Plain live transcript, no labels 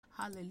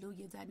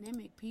Hallelujah.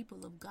 Dynamic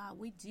people of God,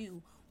 we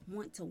do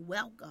want to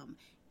welcome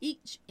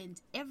each and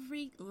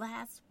every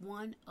last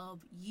one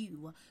of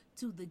you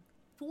to the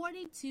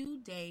 42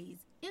 Days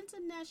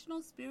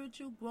International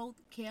Spiritual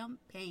Growth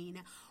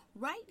Campaign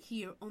right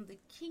here on the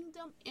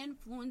Kingdom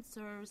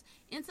Influencers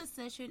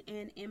Intercession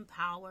and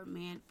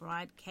Empowerment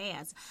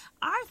broadcast.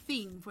 Our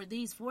theme for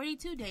these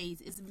 42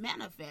 days is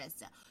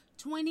Manifest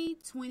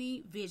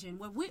 2020 Vision,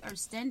 where we are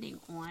standing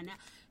on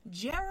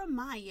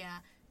Jeremiah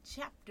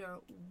chapter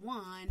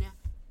 1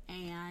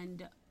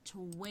 and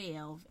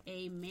 12.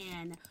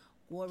 Amen.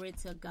 Glory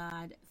to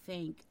God.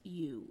 Thank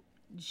you,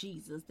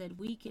 Jesus, that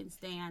we can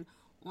stand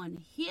on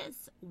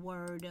his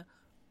word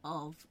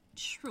of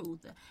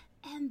truth.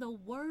 And the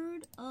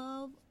word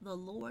of the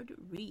Lord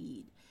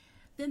read.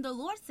 Then the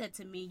Lord said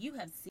to me, you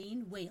have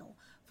seen well,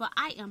 for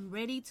I am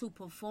ready to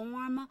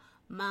perform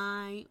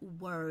my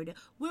word.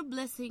 We're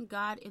blessing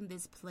God in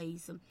this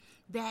place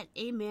that,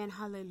 amen,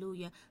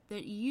 hallelujah,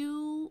 that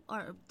you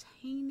have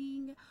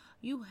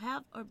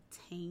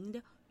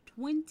obtained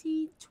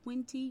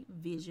 2020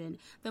 vision,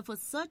 that for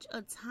such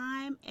a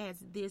time as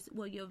this,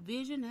 where your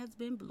vision has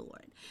been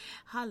blurred,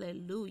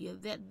 hallelujah,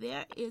 that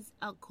there is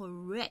a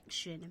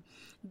correction,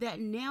 that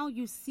now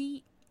you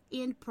see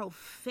in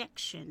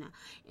perfection,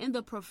 in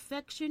the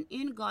perfection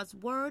in God's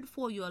word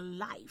for your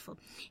life,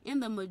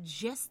 in the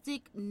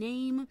majestic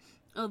name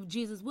of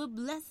Jesus. We're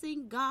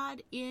blessing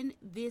God in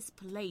this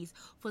place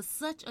for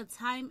such a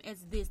time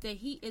as this, that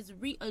he is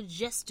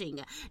readjusting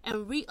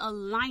and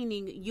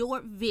realigning your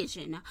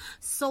vision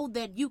so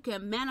that you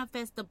can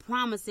manifest the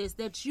promises,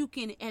 that you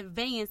can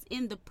advance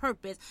in the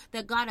purpose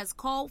that God has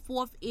called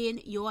forth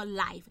in your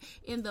life.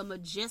 In the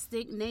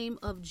majestic name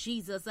of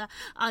Jesus,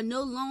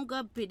 no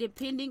longer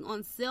depending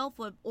on self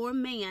or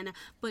man,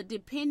 but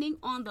depending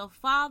on the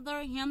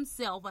Father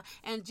himself.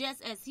 And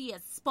just as he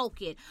has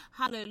spoken,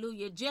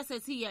 hallelujah, just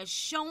as he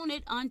has shown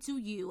it unto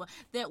you,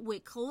 that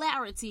with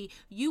clarity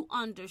you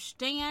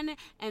understand,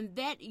 and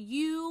that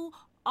you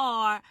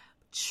are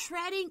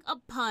treading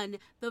upon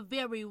the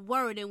very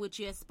word in which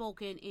you have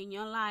spoken in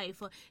your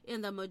life,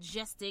 in the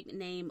majestic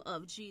name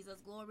of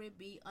Jesus. Glory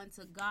be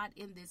unto God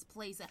in this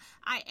place.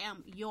 I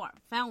am your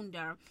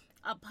founder,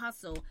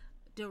 Apostle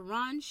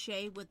Deron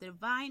Shea, with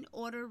Divine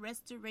Order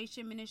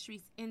Restoration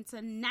Ministries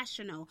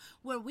International,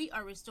 where we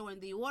are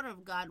restoring the order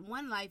of God,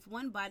 one life,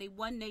 one body,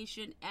 one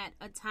nation at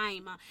a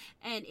time.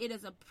 And it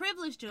is a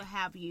privilege to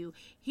have you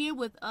here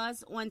with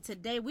us on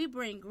today. We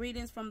bring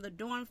greetings from the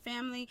Dorn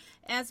family,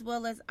 as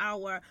well as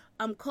our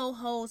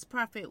co-host,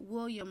 Prophet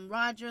William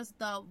Rogers,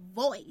 the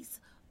voice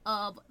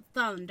of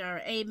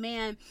thunder.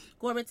 Amen.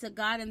 Glory to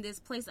God in this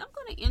place. I'm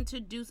going to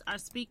introduce our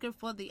speaker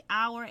for the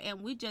hour,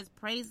 and we just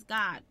praise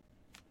God,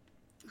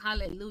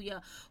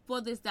 hallelujah, for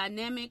this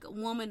dynamic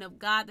woman of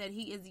God that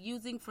he is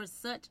using for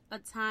such a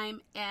time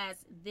as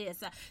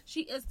this.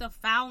 She is the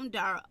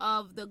founder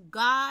of the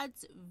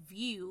God's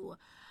View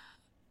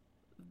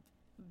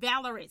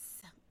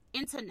Valorous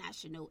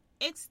International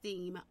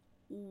Esteem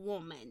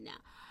Woman,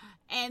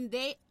 and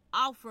they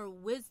offer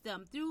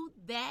wisdom through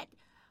that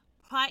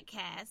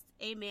podcast,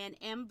 amen,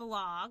 and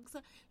blogs.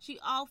 She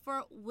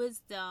offers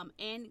wisdom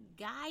and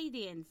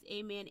guidance,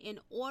 amen, in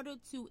order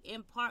to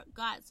impart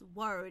God's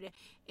word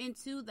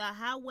into the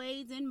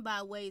highways and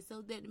byways,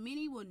 so that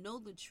many will know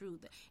the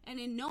truth. And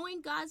in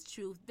knowing God's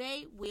truth,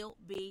 they will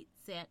be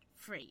set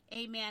free.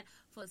 Amen.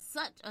 For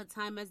such a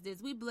time as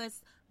this, we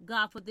bless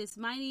God for this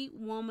mighty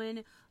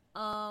woman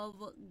of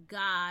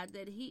God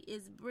that he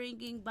is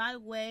bringing by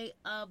way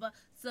of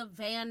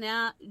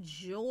Savannah,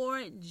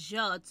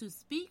 Georgia, to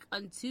speak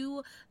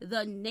unto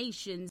the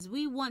nations.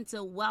 We want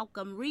to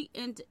welcome,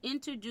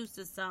 reintroduce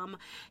to some,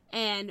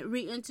 and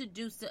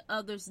reintroduce to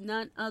others,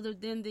 none other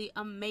than the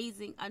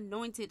amazing,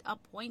 anointed,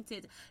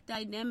 appointed,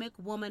 dynamic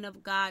woman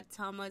of God,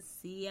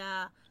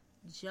 Thomica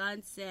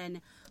Johnson.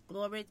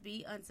 Glory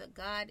be unto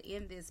God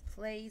in this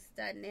place,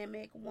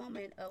 dynamic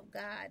woman of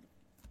God.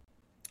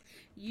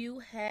 You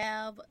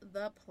have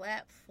the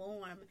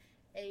platform.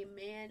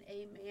 Amen,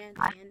 amen,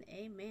 and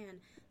amen.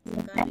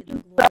 Thank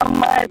you so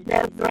much,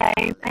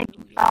 Desiree. Thank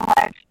you so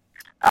much.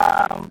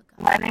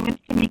 My name is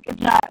Thomica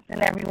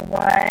Johnson,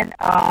 everyone.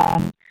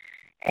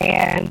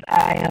 And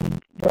I am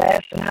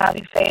blessed and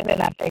highly favored,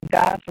 and I thank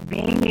God for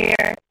being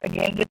here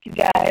again with you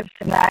guys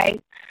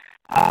tonight.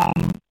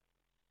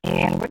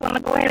 And we're going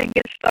to go ahead and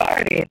get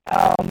started.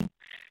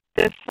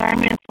 This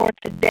sermon for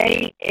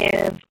today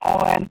is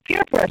on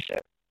peer pressure.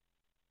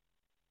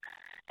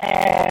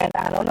 And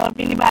I don't know if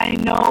anybody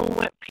know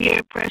what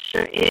peer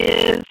pressure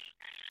is,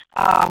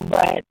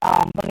 but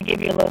I'm going to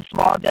give you a little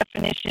small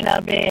definition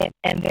of it,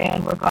 and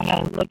then we're going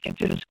to look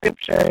into the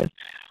scriptures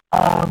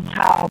of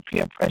how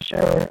peer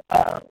pressure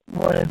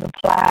was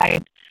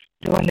applied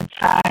during the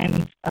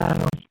times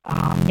of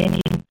many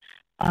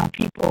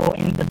people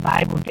in the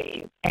Bible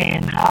days,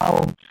 and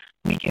how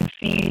we can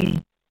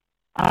see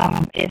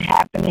it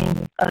happening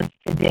with us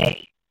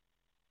today.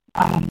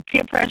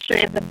 Peer pressure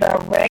is a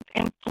direct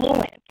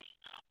influence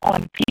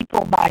on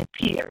people by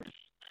peers,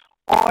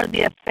 or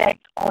the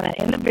effect on an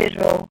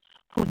individual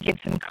who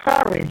gets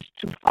encouraged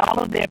to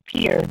follow their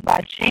peers by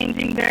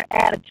changing their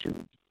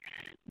attitudes,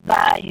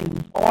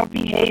 values, or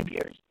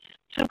behaviors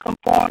to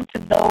conform to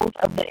those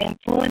of the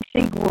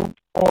influencing group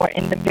or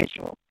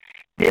individual.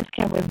 This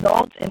can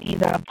result in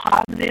either a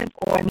positive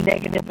or a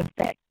negative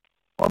effect,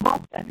 or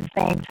both at the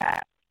same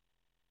time.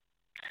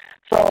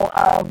 So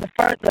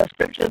the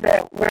scriptures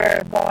that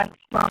we're going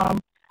from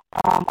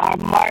are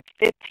Mark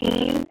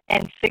 15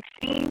 and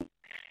 16,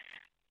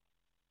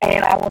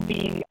 and I will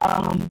be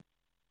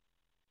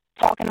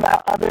talking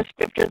about other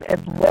scriptures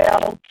as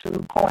well to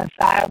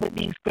coincide with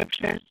these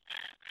scriptures.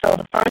 So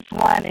the first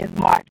one is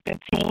Mark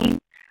 15.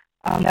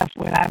 That's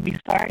where I'll be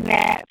starting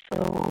at.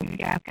 So you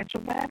guys get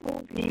your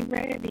Bibles, be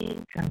ready,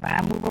 because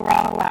I move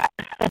around a lot.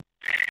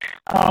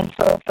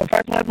 So the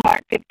first one is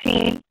Mark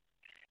 15.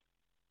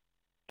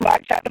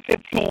 Mark chapter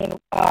 15,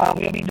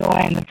 we'll be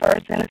doing the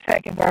first and the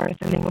second verse,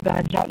 and then we're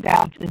going to jump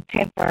down to the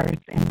 10th verse,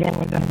 and then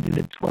we're going to do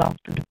the 12th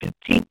to the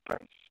 15th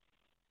verse.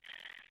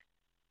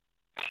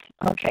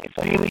 Okay,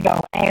 so here we go.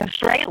 And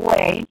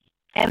straightway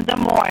in the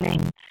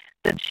morning,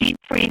 the chief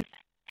priests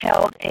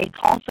held a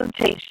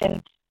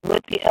consultation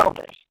with the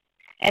elders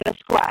and the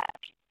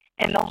scribes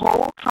and the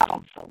whole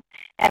council,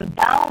 and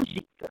bound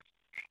Jesus,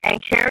 and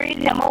carried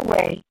him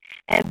away,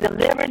 and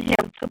delivered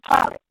him to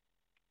Pilate.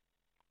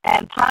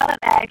 And Pilate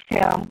asked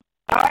him,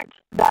 Art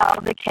thou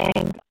the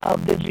king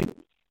of the Jews?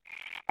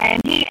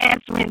 And he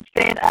answering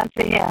said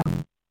unto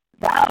him,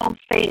 Thou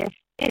sayest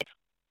it.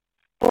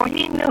 For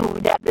he knew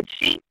that the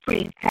chief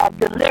priests had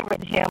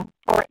delivered him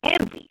for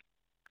envy.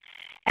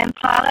 And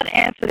Pilate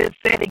answered and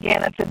said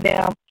again unto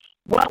them,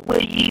 What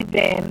will ye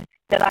then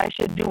that I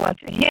should do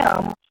unto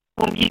him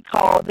whom ye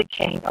call the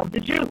king of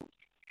the Jews?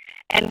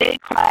 And they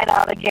cried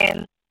out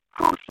again,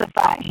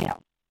 Crucify him.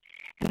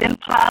 And then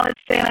Pilate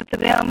said unto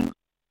them,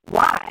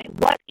 Why?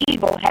 What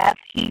evil hath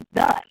he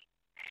done?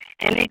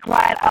 And they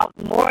cried out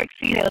more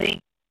exceedingly,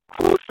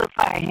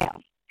 Crucify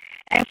him.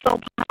 And so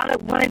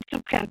Pilate wanted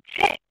to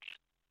content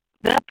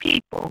the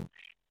people,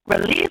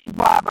 released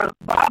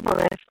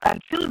Barabbas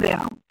unto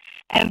them,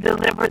 and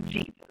delivered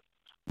Jesus,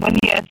 when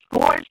he had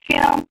scourged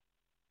him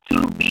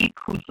to be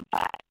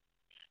crucified.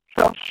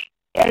 So,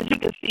 as you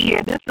can see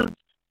here, this is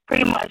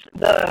pretty much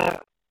the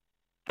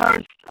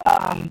first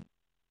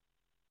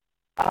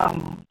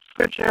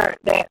scripture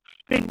that's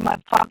pretty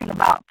much talking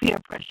about peer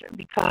pressure,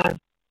 because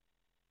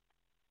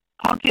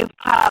Pontius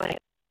Pilate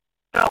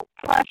felt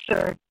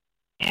pressure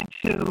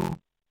into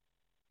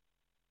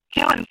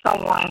killing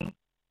someone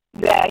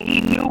that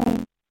he knew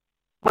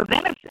was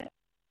innocent.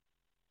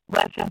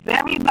 But since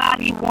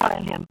everybody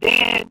wanted him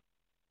dead,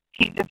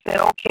 he just said,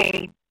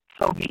 okay,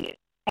 so be it.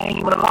 And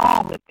he went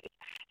along with it.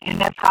 And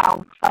that's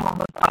how some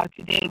of us are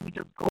today. We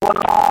just go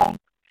along,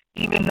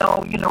 even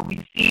though, we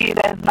see it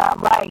as not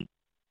right.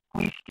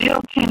 We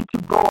still tend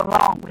to go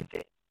along with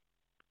it.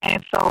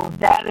 And so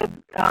that is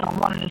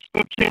one of the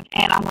scriptures,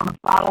 and I'm going to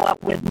follow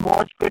up with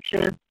more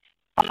scriptures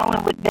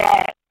following with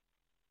that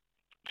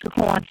to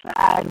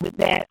coincide with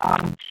that.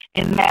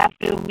 In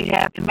Matthew, we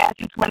have in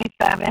Matthew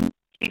 27,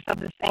 speaks of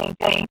the same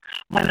thing.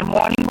 When the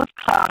morning was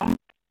come,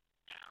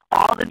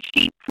 all the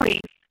chief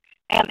priests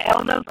and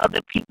elders of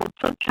the people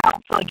took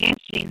counsel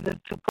against Jesus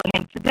to put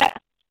him to death.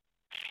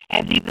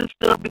 And Jesus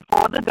stood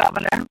before the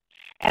governor,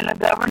 and the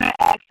governor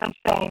asked him,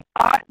 saying,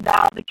 Art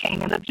thou the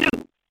king of the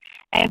Jews?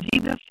 And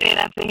Jesus said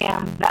unto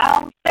him,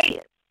 Thou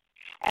sayest.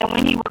 And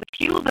when he was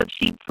accused of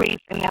chief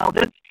priests and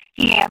elders,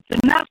 he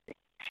answered nothing.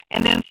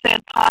 And then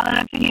said Pilate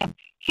unto him,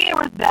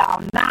 Hearest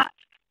thou not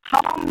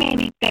how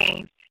many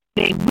things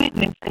they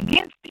witness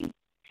against thee?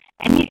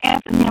 And he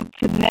answered him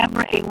to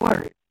never a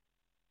word.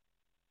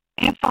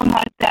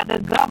 Insomuch that the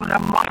governor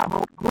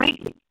marveled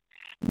greatly.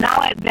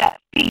 Now at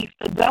that feast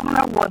the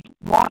governor was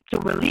wont to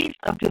release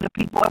unto the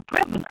people a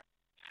prisoner,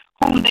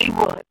 whom they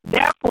would.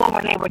 Therefore,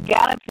 when they were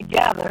gathered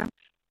together,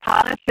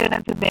 Pilate said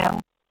unto them,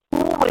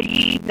 Who will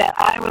ye that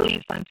I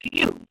release unto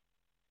you,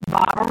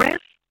 Barabbas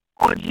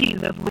or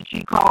Jesus, which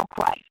ye call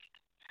Christ?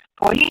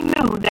 For he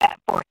knew that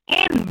for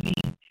envy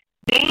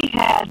they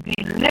had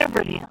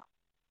delivered him.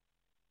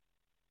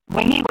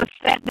 When he was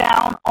set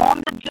down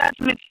on the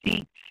judgment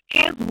seat,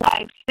 his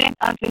wife sent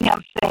unto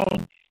him,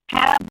 saying,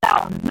 Have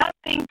thou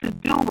nothing to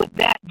do with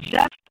that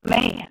just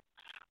man?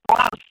 For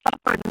I have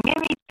suffered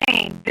many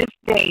things this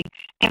day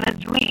in a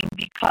dream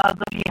because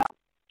of him.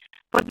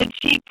 But the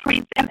chief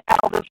priests and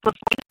elders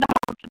persuaded the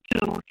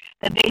multitude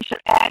that they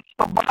should ask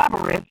for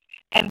Barabbas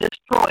and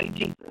destroy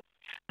Jesus.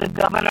 The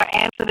governor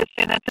answered and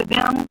said unto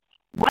them,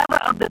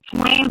 Whether of the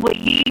twain will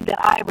ye that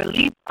I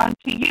release unto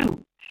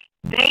you?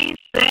 They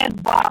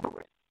said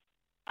Barabbas.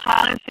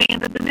 Pilate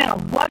said unto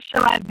them, What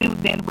shall I do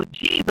then with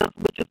Jesus,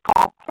 which is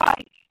called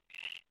Christ?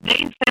 They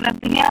said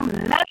unto him,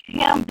 Let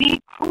him be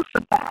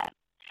crucified.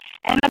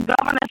 And the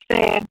governor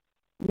said,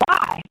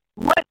 Why?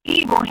 What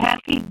evil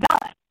hath he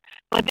done?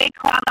 But they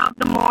cried out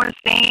the more,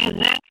 saying,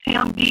 Let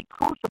him be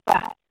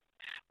crucified.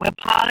 When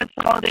Pilate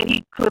saw that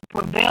he could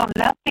prevail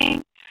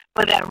nothing,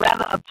 but that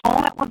rather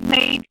atonement was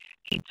made,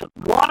 he took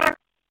water,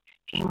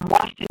 he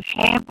washed his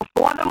hands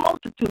before the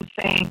multitude,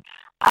 saying,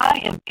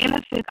 I am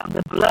innocent of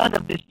the blood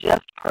of this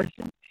just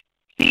person.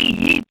 be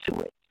ye to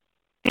it?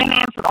 Then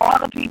answered all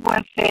the people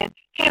and said,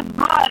 His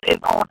blood is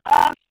on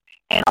us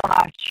and on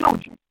our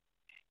children.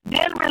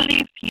 Then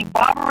released he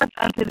Barabbas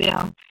unto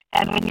them,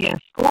 and when he had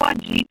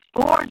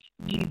scourged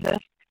Jesus,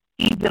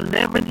 he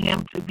delivered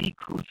him to be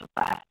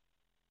crucified.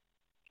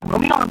 Well,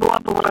 we're going to go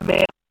up a little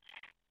bit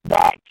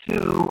back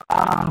to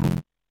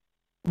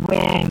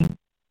when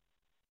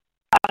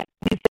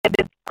he said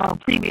this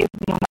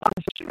previously on the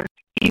other scripture.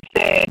 He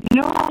said,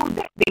 knew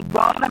that they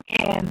brought him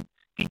in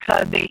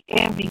because they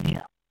envied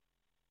him.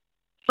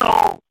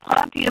 So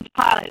Pontius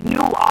Pilate knew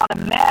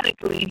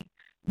automatically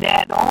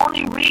that the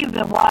only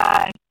reason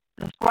why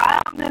the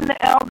scribes and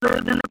the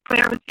elders and the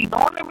Pharisees,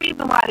 the only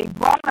reason why they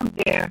brought him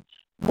there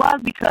was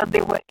because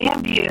they were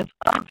envious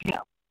of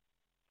him.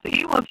 So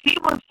he was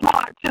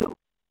smart too.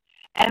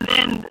 And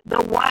then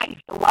the wife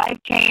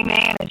came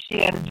in and she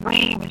had a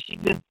dream and she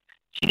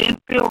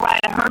didn't feel right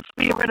in her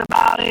spirit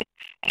about it,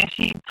 and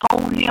she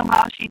told him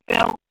how she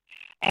felt,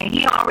 and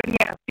he already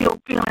had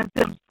feelings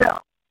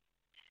himself.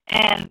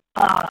 And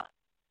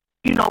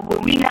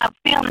when we have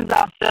feelings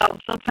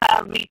ourselves,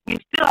 sometimes we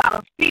still out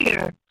of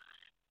fear,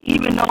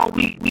 even though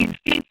we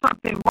see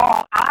something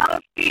wrong, out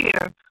of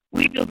fear,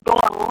 we just go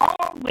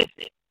along with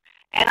it.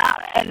 And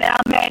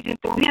I imagine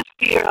through his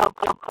fear of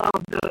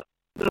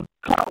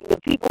the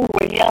people who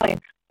were yelling,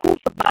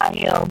 crucify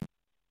him,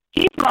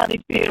 he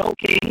probably feared,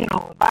 okay, if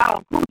I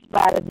don't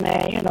crucify this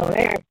man,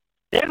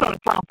 they're going to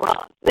come for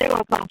us. They're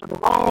going to come for the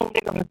wrong.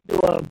 They're going to do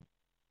a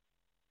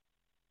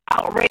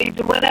outrage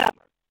or whatever.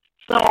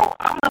 So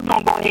I'm just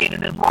going to go ahead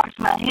and just wash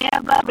my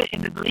hands of it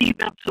and just leave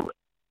them to it.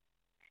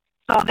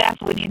 So that's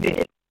what he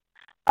did.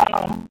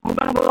 We're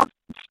going to go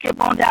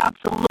skip on down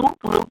to Luke.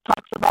 Luke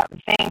talks about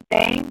the same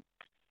thing.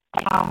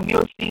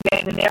 You'll see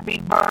that in every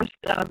verse,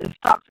 it's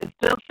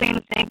still saying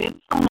the same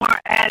thing. Some more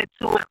added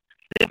to it.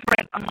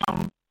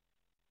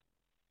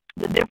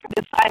 The different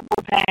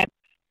disciples had,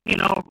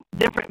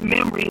 different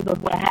memories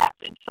of what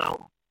happened.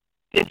 So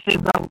this is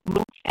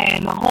Luke.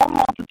 And the whole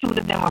multitude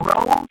of them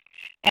arose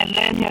and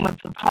led him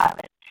unto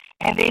Pilate.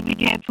 And they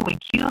began to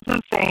accuse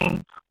him,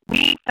 saying,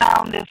 We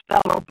found this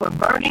fellow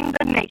perverting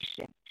the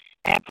nation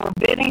and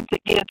forbidding to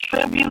give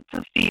tribute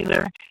to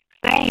Caesar,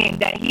 saying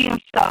that he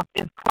himself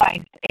is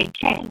Christ, a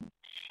king.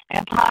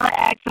 And Pilate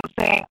asked him,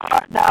 saying,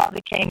 Art thou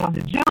the king of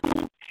the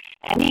Jews?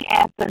 And he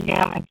answered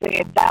him and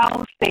said,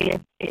 Thou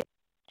sayest it.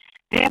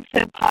 Then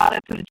said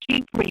Pilate to the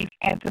chief priests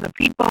and to the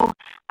people,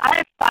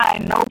 I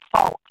find no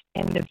fault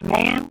in this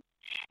man.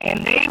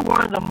 And they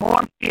were the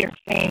more fierce,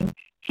 saying,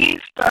 He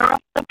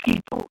stirreth the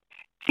people,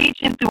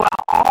 teaching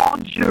throughout all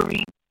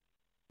Jewry,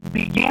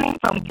 beginning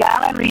from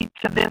Galilee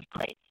to this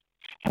place.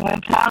 And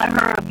when Pilate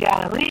heard of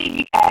Galilee,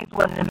 he asked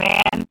whether the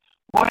man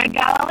were a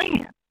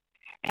Galilean.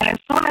 And as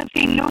soon as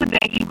he knew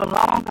that he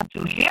belonged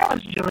unto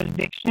Herod's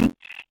jurisdiction,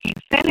 he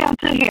sent him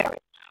to Herod,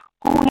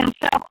 who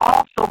himself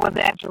also was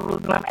at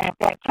Jerusalem at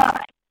that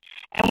time.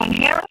 And when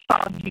Herod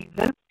saw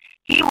Jesus,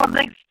 he was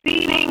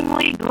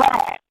exceedingly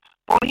glad,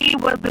 for he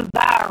was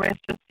desirous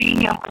to see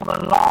him of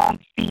a long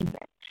season,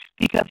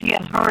 because he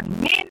had heard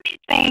many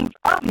things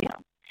of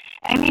him,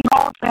 and he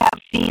hoped to have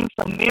seen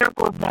some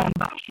miracles done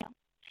by him.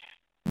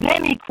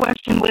 Then he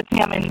questioned with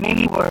him in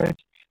many words,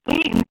 but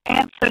he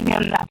answered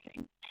him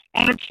nothing.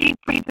 And the chief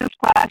priests and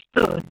scribes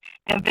stood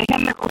and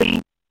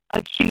vehemently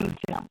accused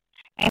him.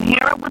 And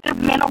Herod with his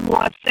men of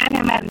war set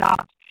him at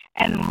naught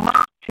and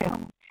mocked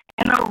him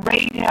and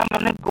arrayed him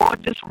in a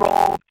gorgeous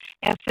robe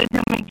and sent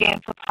him again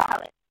to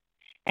Pilate.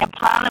 And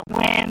Pilate,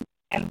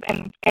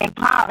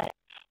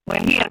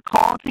 when he had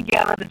called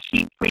together the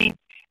chief priests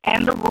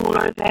and the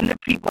rulers and the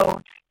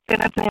people,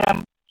 said unto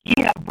him, Ye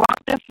have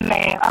brought this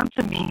man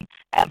unto me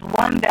as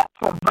one that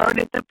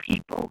perverted the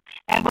people.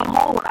 And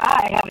behold,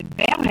 I have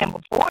examined him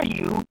before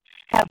you,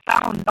 have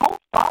found no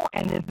fault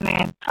in this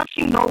man,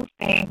 touching those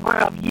things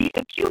whereof ye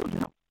accuse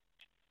him.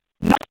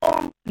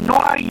 No,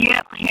 nor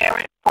yet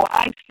Herod, for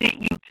I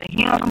sent you to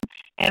him,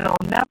 and though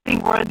nothing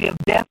worthy of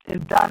death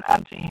is done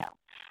unto him,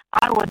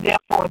 I will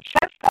therefore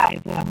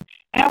chastise him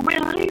and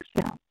release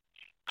him.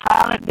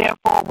 Pilate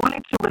therefore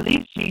wanted to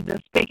release Jesus,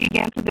 spake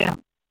again to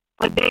them.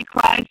 But they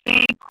cried,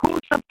 saying,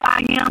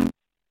 Crucify him,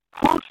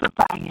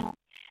 crucify him.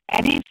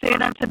 And he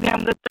said unto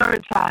them the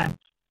third time,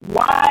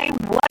 Why,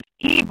 what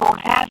evil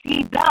hath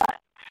he done?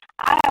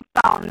 I have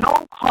found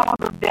no cause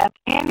of death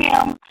in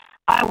him.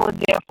 I will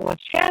therefore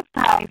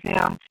chastise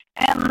him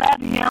and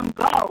let him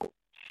go.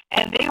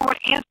 And they were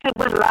instant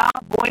with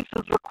loud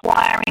voices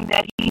requiring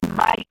that he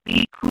might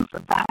be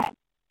crucified.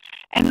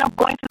 And the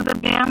voices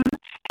of them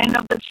and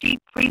of the chief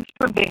priests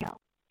prevailed.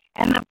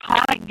 And the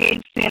Pilate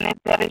gave sentence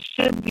that it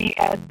should be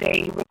as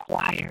they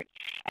required.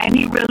 And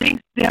he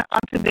released them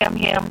unto them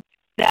him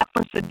that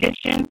for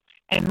sedition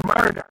and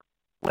murder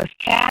was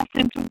cast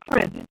into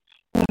prison,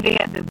 whom they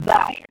had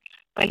desired.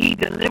 But he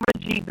delivered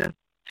Jesus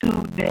to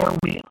their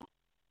will.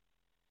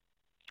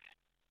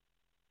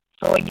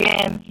 So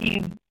again,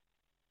 he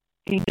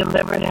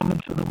delivered him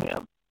into the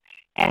will.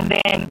 And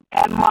then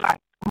at Mark,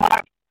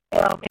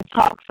 it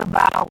talks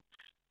about,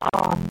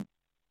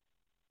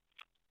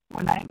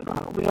 we're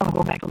going to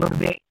go back a little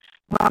bit.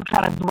 want to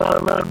kind of dwell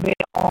a little bit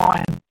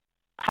on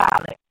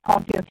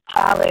Pontius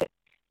Pilate,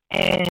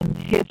 and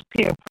his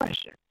peer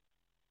pressure.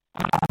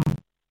 Um,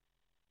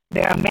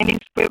 there are many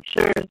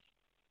scriptures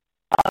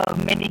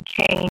of many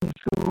kings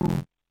who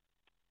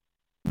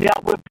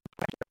dealt with the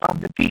pressure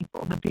of the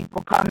people. The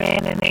people come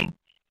in and they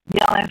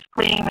yell and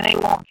scream and they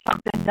want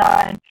something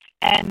done,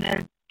 and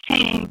the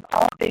kings,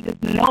 they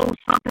just know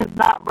something's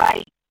not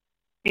right.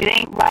 It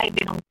ain't right.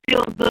 They don't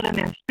feel good in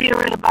their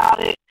spirit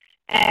about it,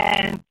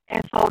 and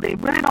so they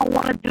really don't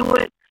want to do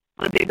it,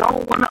 but they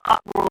don't want to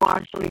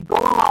uproar, so they go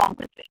along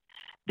with it.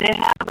 They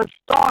have a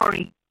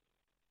story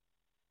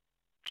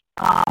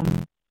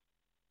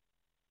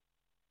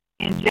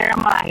in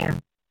Jeremiah.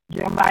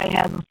 Jeremiah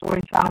has a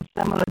story sounds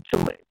similar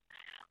to it,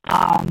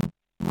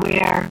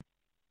 where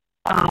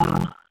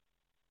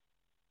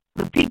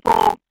the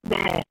people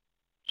that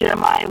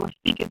Jeremiah was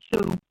speaking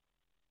to,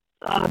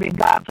 that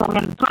God told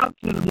him to talk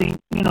to,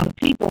 the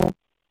people,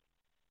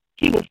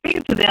 he was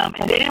speaking to them,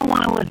 and they didn't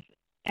want to listen.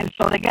 And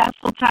so they got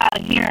so tired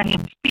of hearing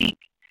him speak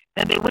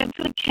that they went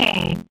to the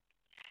king,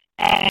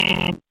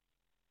 and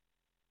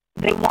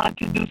they wanted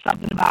to do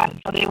something about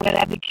it. So they went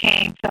at the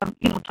king to,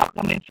 talk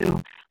them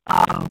into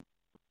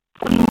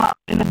putting him up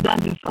in a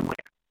dungeon somewhere.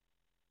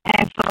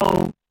 And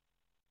so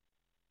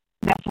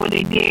that's what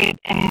they did.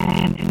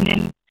 And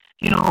then,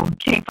 the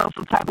king felt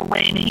some type of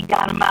way, and he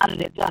got him out of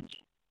that dungeon.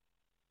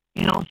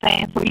 You know what I'm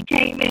saying? So he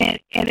came in,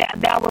 and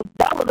that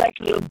was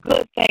actually a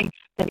good thing.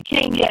 That the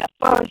king, at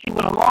first, he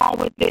went along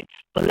with it,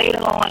 but later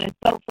on, it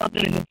felt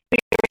something in his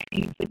spirit,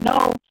 and he said,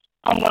 no,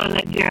 I'm going to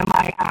let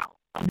Jeremiah out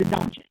of the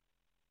dungeon.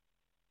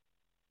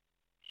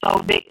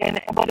 So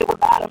but it was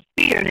out of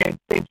fear.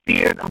 They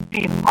feared of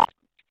being mocked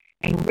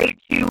and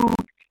ridiculed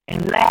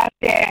and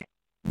laughed at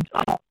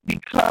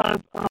because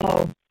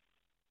of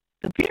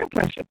the peer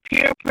pressure.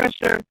 Peer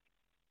pressure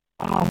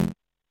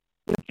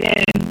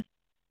within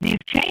these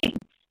kings.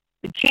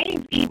 The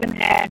kings even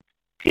had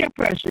peer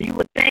pressure. You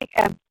would think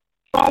as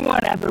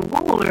someone, as a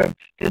ruler,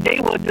 that they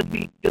would just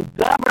be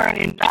governed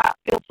and not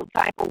feel some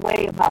type of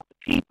way about the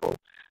people,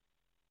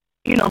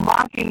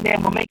 mocking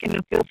them or making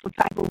them feel some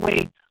type of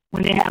way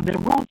when they have their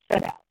rules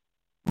set out.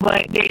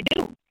 But they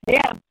do. They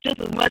have just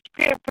as much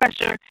peer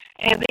pressure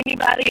as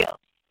anybody else.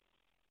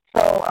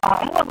 So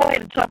I'm going to go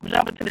ahead and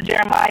jump into the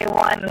Jeremiah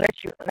one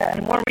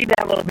and we'll read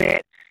that a little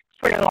bit. It's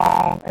pretty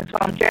long. It's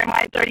from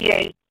Jeremiah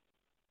 38.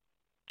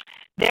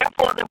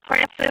 Therefore the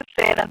princess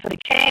said unto the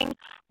king,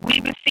 we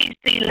beseech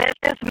thee, let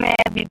this man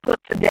be put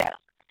to death.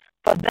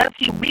 For thus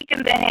he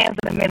weakened the hands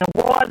of the men of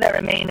war that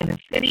remain in the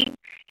city,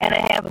 and the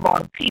hands of all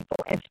the people,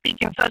 and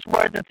speaking such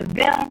words unto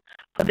them,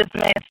 for this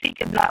man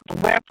seeketh not the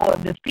wherefore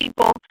of this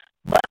people,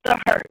 but the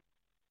hurt.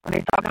 When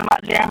they're talking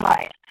about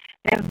Jeremiah.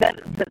 Then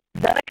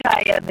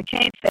Zedekiah the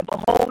king said,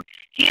 behold,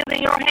 he is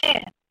in your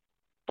hand,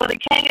 for the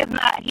king is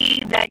not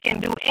he that can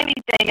do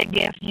anything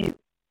against you.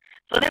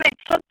 So then they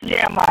took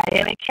Jeremiah,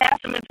 and they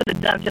cast him into the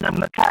dungeon of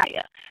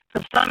Micaiah,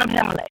 the son of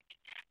Himelech,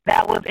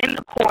 that was in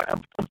the court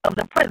of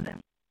the prison.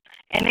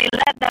 And they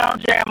let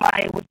down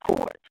Jeremiah with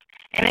cords.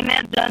 And in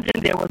that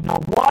dungeon there was no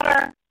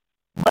water,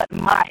 but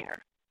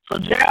mire. So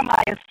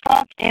Jeremiah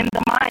sunk in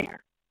the mire.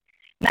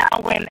 Now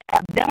when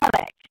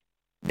Abimelech,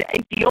 the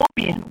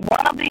Ethiopian,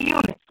 one of the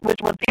eunuchs, which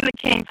was in the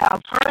king's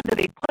house, heard that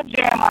they put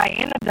Jeremiah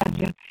in the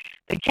dungeon,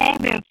 the king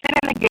then sent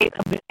in the gate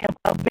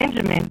of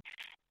Benjamin.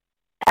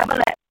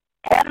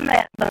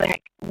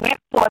 Abimelech went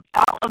forth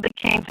out of the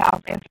king's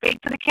house and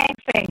spake to the king,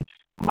 saying,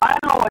 my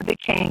lord the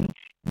king,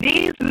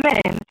 these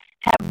men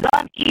have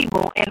done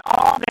evil in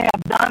all they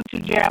have done to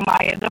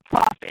Jeremiah the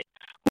prophet,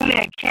 whom they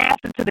had cast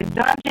into the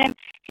dungeon.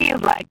 He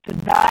is like to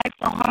die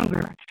for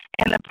hunger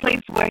in the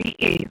place where he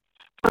is,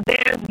 for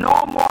there is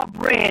no more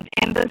bread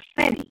in the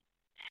city.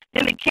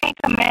 Then the king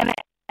commanded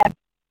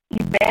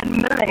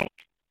Ebed-melech,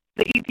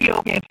 the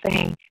Ethiopian,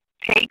 saying,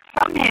 take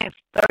from hence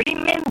 30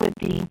 men with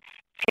thee,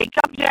 take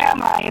up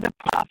Jeremiah the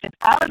prophet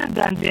out of the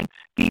dungeon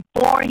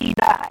before he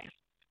dies.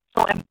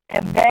 So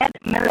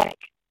Ebed-melech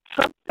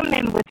took the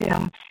men with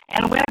him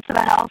and went to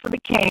the house of the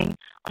king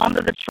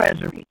under the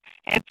treasury,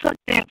 and took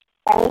thence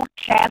old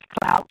cast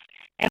clouts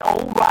and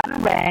old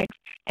rotten rags,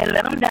 and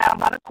let them down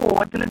by the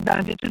cords in the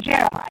dungeon to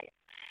Jeremiah.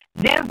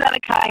 Then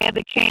Zedekiah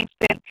the king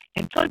sent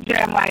and took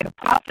Jeremiah the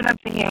prophet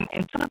unto him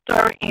into the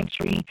third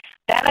entry,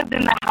 that is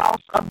in the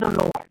house of the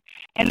Lord.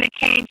 And the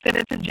king said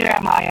unto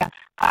Jeremiah,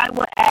 I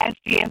will ask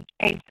thee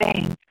a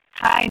thing,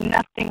 hide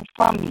nothing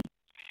from me.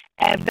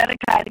 And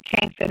Zedekiah the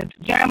king said unto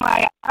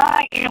Jeremiah,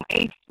 I am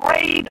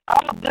afraid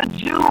of the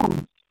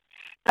Jews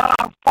that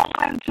are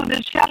fallen to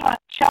the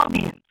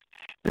Chaldeans,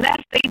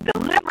 lest they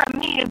deliver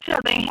me into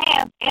their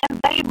hands and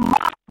they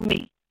mock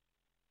me.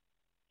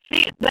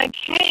 See, the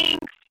king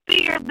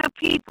feared the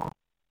people.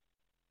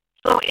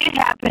 So it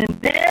happened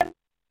then,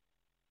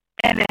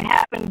 and it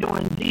happened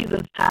during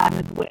Jesus' time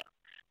as well.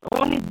 The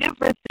only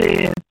difference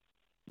is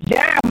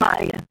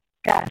Jeremiah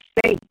got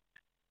saved.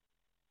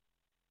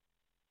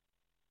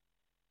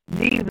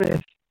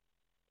 Jesus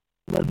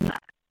was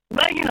not.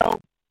 But,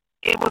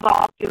 it was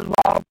all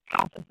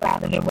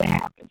prophesied that it would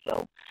happen.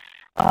 So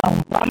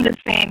I'm just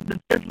saying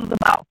that this is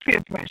about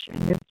peer pressure.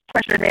 This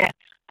pressure that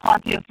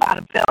Pontius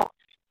Pilate felt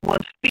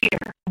was fear,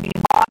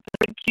 being mocked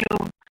and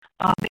ridiculed,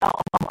 the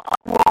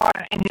uproar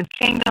in his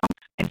kingdom,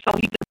 and so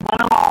he just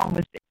went along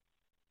with it.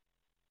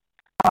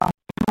 Um,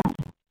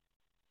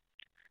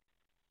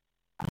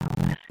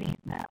 let's see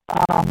now.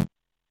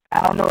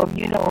 I don't know if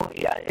you know,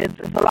 it's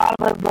a lot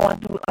of us going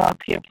through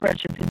peer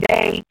pressure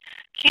today.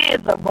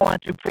 Kids are going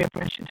through peer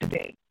pressure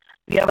today.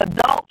 We have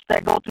adults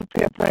that go through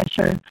peer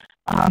pressure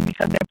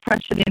because they're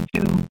pressured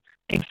into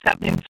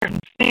accepting certain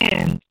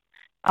sins,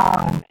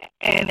 and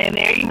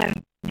they're even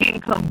getting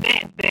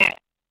convinced that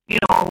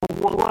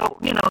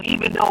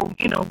even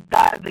though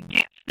God is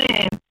against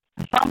sin,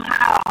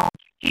 somehow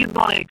He's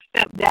going to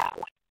accept that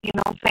one. You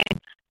know what I'm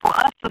saying? For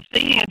us to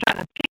sit here and try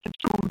to pick and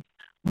choose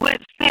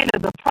what sin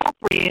is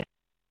appropriate,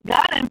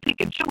 God didn't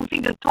pick and choose.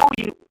 He just told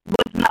you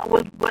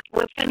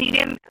what sin He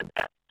didn't.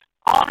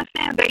 All the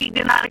sins that He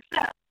did not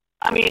accept.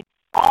 I mean,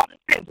 all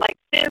the sins, like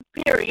sins,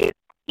 period.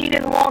 He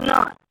didn't want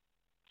none.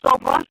 So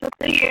for us to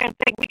sit here and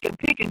think we can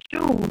pick and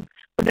choose,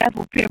 but that's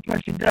what peer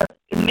pressure does.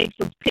 It makes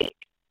us pick.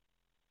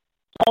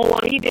 Oh,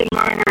 well, he did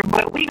murder,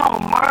 but we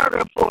don't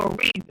murder for a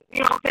reason. You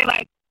know what I'm saying?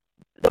 Like,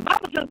 the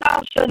Bible says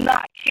thou shalt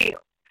not kill.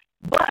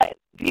 But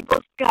people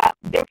got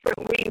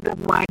different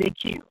reasons why they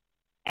kill.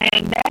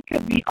 And that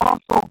could be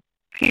also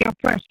peer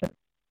pressure.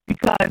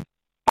 Because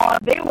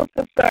they were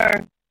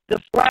concerned,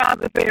 the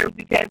scribes and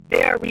Pharisees had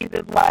their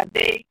reasons why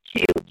they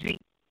killed Jesus.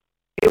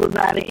 It was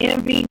out of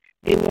envy.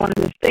 They wanted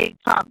to stay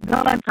top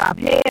gun, top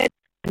head.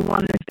 They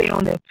wanted to stay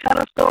on their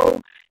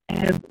pedestal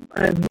as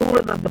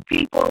rulers of the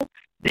people.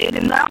 They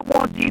did not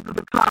want Jesus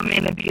to come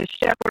in and be a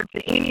shepherd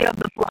to any of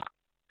the flock.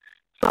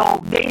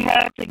 So they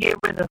had to get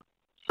rid of him.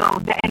 So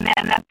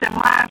that's their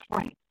mind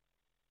frame.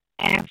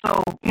 And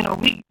so,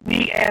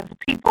 we as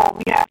people,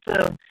 we have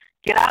to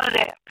get out of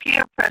that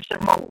peer pressure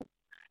mode.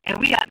 And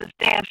we have to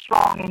stand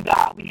strong in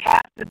God. We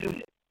have to do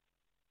this.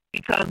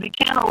 Because we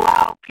can't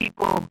allow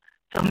people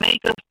to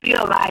make us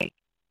feel like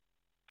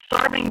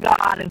serving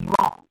God is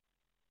wrong.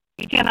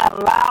 We cannot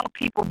allow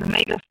people to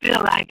make us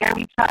feel like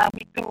every time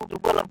we do the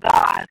will of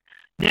God,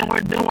 then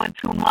we're doing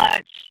too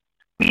much.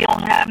 We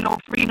don't have no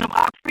freedom.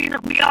 Our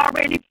freedom, we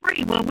already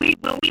free. When we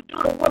do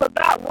the will of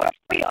God, we're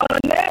free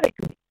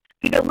automatically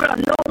because we're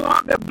no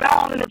longer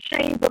bound in the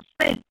chains of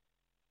sin.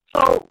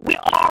 So we're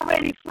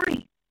already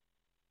free.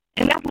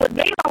 And that's what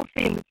they don't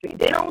seem to see.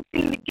 They don't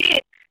seem to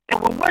get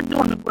that when we're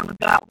doing the will of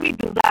God, we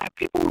desire.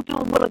 People who do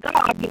the will of God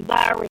are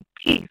desiring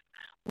peace.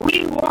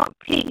 We want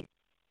peace.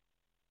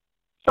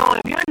 So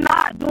if you're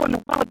not doing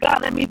the will of God,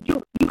 that means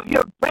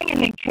you're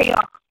bringing in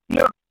chaos.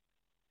 You're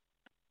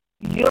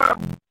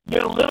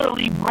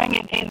literally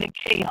bringing in the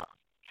chaos.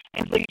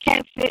 And so you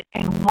can't sit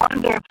and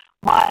wonder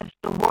why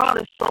the world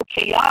is so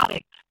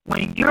chaotic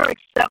when you're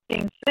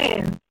accepting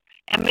sins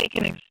and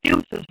making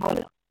excuses for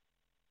them.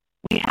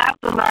 We have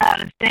to learn how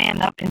to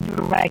stand up and do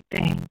the right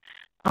thing.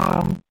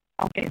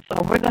 Okay,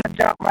 so we're going to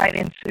jump right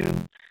into,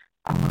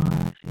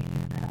 let's see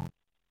here now.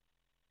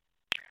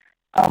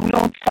 We're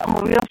going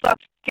to start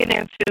getting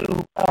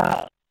into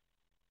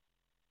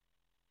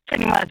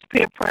pretty much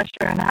peer pressure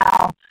and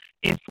how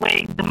it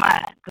sways the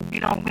mind. Because we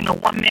know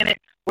 1 minute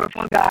we're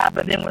for God,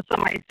 but then when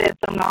somebody says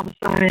something, all of a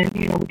sudden,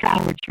 we kind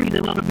of retreat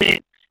a little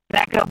bit,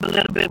 back up a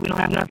little bit. We don't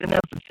have nothing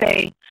else to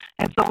say.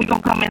 And so we're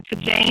going to come into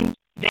James,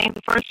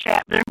 the first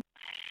chapter.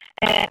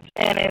 And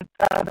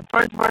the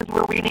first verse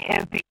we're reading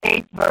is the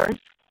 8th verse.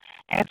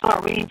 And so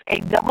it reads, a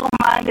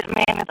double-minded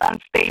man is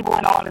unstable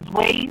in all his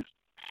ways.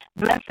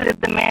 Blessed is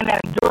the man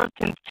that endures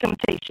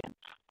temptation.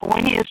 For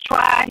when he is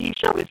tried, he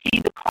shall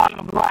receive the crown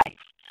of life,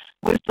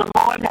 which the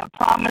Lord hath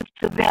promised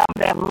to them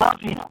that love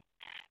him.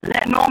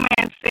 Let no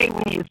man say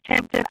when he is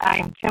tempted, I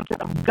am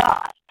tempted of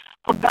God.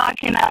 For God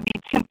cannot be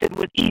tempted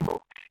with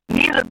evil,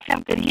 neither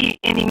tempted he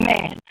any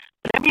man.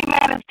 But every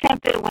man is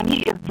tempted when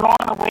he is drawn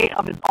away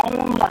of his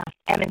own lust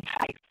and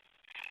enticed.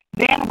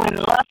 Then when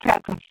lust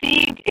hath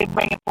conceived, it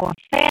bringeth forth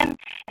sin,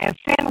 and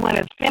sin, when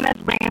it is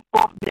finished, bringeth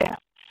forth death.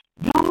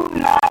 Do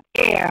not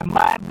err,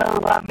 my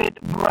beloved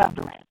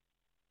brethren.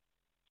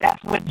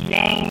 That's what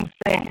James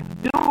says.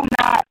 Do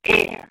not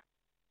err.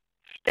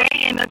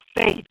 Stay in the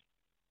faith.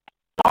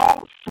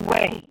 Don't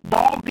sway.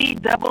 Don't be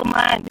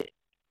double-minded.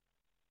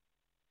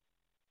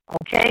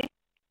 Okay?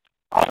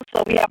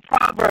 Also, we have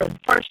Proverbs,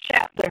 first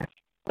chapter.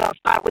 We'll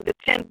start with the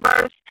 10th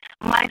verse.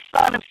 My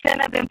son, if sin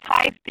hath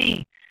enticed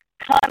thee,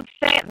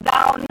 consent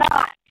thou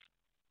not.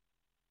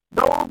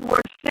 Those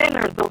were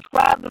sinners. Those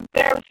scribes and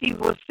Pharisees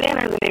were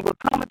sinners, and they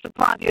were coming to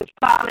Pontius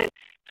Pilate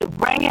to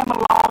bring him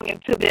along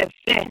into their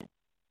sin.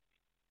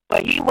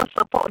 But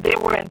they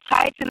were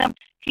enticing him.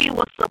 He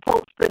was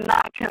supposed to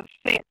not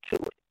consent to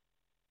it.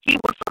 He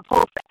was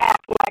supposed to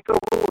act like a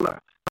ruler.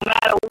 No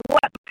matter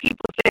what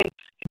people say,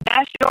 if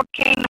that's your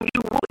kingdom,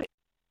 you would.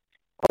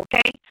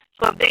 Okay?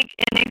 So if they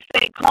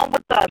say, come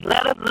with us,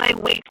 let us lay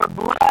wait for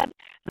blood,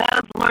 let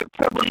us work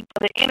privily for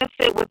the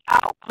innocent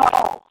without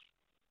cause.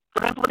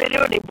 So that's what they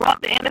did. They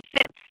brought the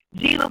innocent.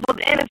 Jesus was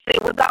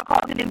innocent without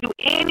cause. He didn't do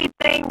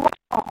anything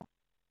wrong.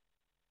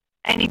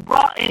 And he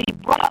brought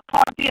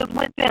Pontius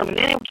with him. And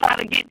then they were trying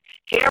to get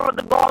Herod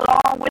to go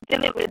along with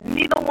it.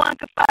 Neither one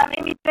could find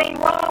anything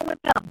wrong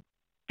with them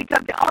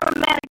because they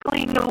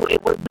automatically knew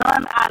it was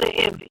done out of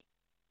envy.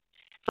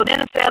 So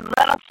then it says,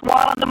 let us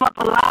swallow them up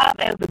alive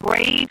as the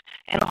grave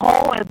and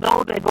whole as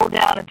those that go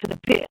down into the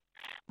pit.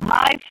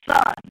 My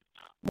son,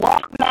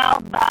 walk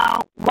not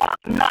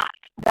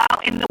thou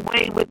in the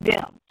way with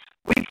them.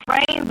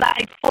 Refrain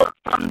thy foot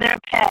from their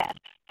path,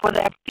 for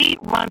their feet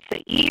run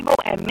to evil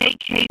and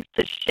make haste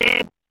to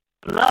shed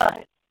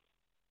blood.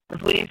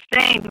 That's what he's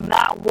saying. Do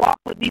not walk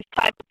with these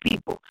type of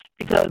people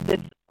because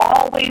there's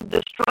always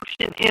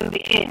destruction in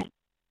the end.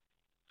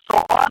 So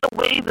are the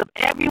ways of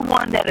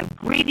everyone that is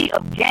greedy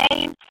of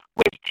gain,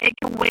 which take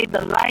away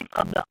the life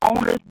of the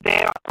owners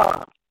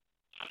thereof.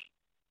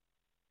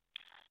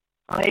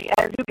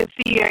 As you can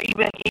see here,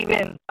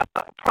 even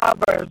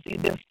Proverbs, he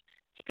just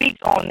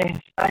speaks on this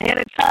ahead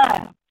of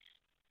time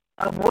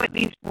of what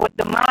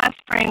the mind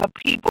frame of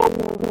people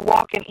who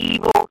walk in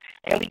evil,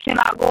 and we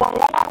cannot go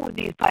along with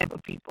these type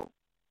of people.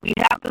 We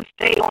have to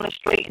stay on a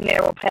straight and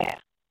narrow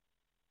path.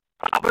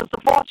 Proverbs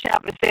the 4th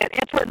chapter says,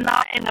 enter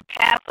not in the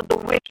path of the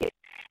wicked,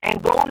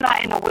 and go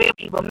not in the way of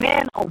evil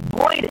men.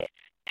 Avoid it.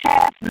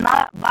 Pass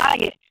not by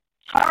it.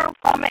 Turn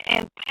from it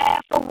and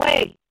pass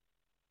away.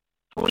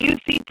 When you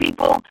see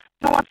people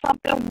doing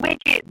something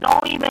wicked,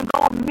 don't even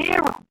go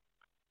near them.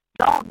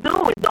 Don't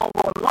do it. Don't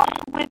go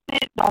along with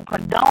it. Don't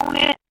condone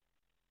it.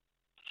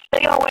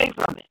 Stay away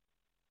from it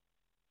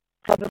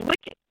because it's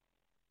wicked.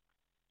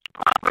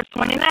 Proverbs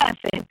 29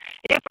 says,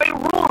 if a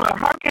ruler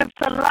hearkens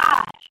to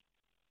lies,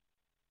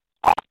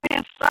 all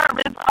his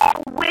servants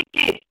are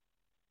wicked.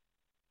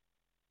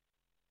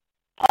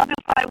 This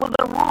was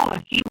a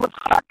ruler. He was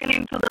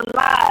hearkening to the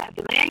lies.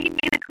 And then he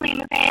made to clean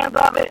his hands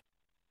of it,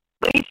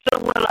 but he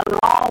still went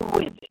along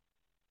with it.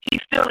 He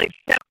still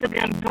accepted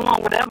them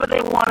doing whatever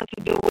they wanted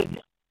to do with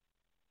him.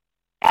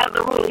 As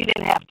a ruler, he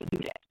didn't have to do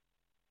that.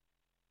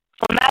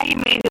 So now he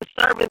made his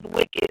servants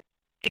wicked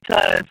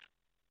because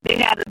they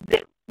had to.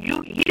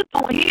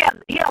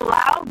 He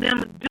allowed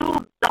them to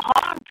do the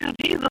harm to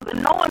Jesus,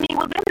 and knowing he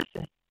was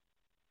innocent.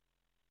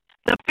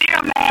 The fear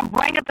of man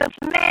bringeth a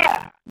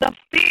snare. The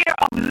fear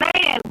of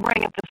man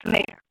bringeth a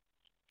snare.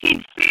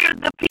 He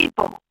feared the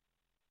people.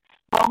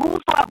 But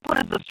whosoever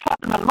putteth his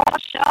trust in the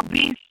Lord shall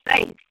be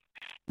safe.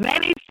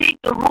 Many seek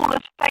the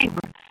ruler's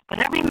favor, but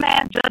every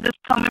man judges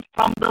coming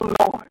from the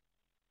Lord.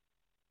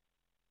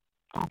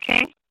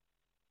 Okay?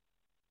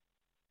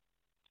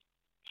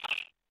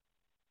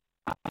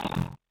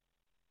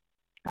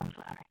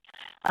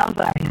 I'm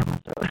sorry, I'm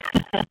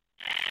through.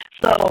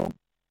 So,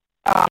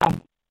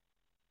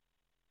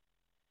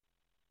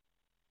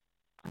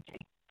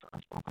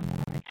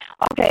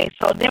 okay,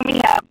 so then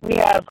we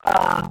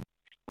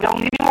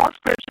only need more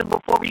scripture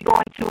before we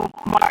go into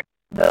Mark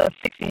the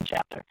 16th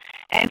chapter.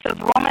 And it says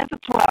Romans the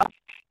 12th,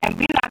 and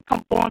be not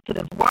conformed to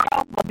this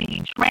world, but be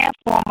ye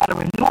transformed by the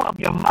renewal of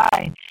your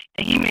mind,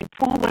 that ye may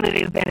prove what it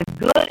is that is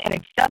good and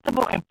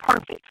acceptable and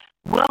perfect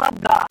will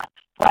of God.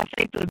 For I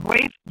say to the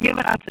grace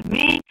given unto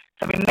me,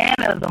 to every man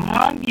that is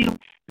among you,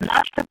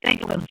 not to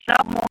think of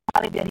himself more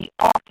highly than he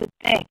ought to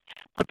think,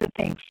 but to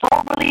think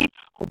soberly,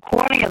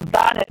 according as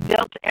God has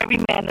dealt to every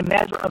man the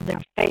measure of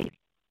their faith.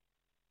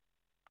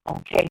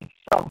 Okay,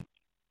 so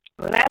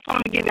the last one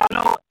I'm going to give you,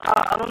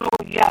 I don't know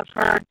if you guys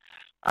heard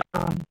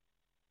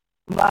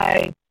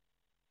my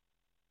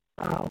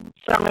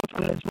sermon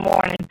from this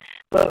morning,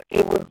 but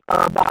it was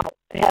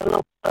it had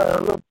a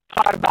little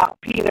part about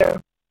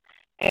Peter,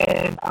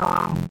 and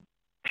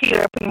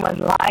Peter pretty much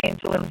lying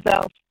to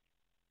himself.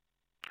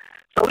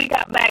 So we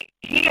got back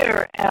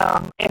here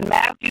in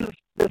Matthew,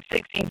 the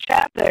 16th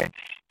chapter,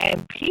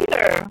 and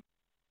Peter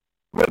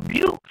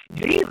rebukes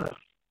Jesus.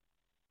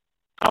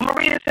 I'm going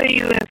to read it to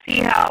you and see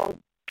how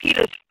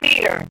Peter's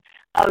fear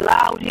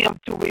allowed him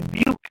to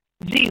rebuke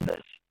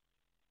Jesus.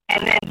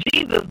 And then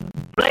Jesus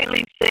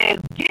blatantly says,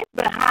 get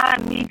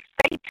behind me,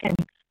 Satan,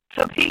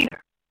 to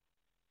Peter.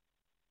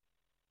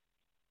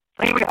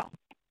 So here we go.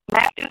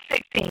 Matthew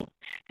 16.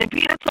 Then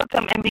Peter took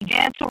him and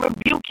began to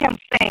rebuke him,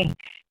 saying,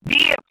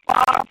 be it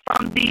far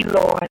from thee,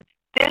 Lord.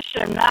 This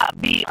shall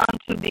not be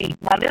unto thee.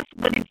 Now this,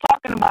 what he's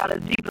talking about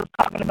is Jesus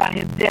talking about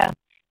his death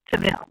to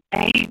them.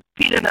 And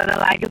Peter doesn't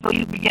like it, so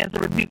he begins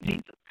to rebuke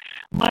Jesus.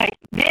 But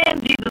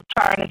then Jesus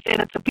turned and said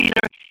unto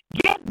Peter,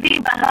 get thee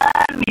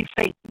behind me,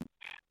 Satan.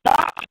 Thou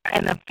art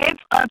an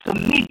offense unto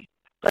me,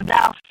 for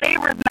thou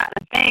savorest not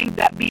the things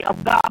that be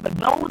of God, but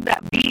those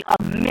that be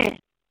of men.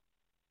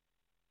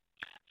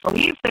 So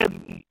he says,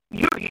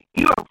 you're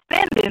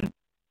offending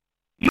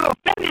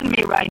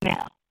me right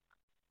now,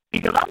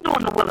 because I'm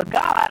doing the will of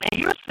God,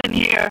 and you're sitting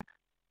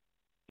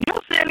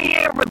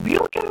here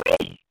rebuking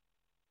me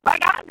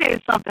like I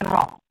did something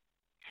wrong.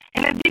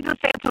 And then Jesus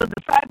said to his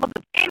disciples,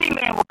 if any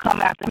man will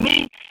come after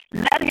me,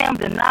 let him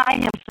deny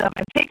himself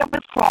and take up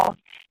his cross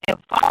and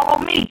follow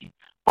me.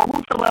 For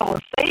whosoever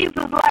saves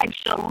his life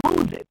shall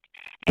lose it,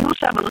 and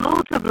whosoever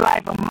lose his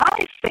life for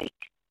my sake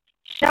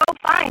shall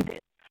find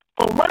it.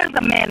 For what is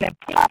a man that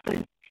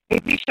profits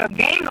if he shall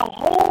gain the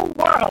whole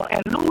world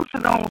and lose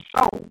his own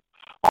soul?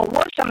 Or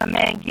what shall a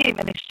man give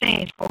in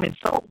exchange for his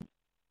soul?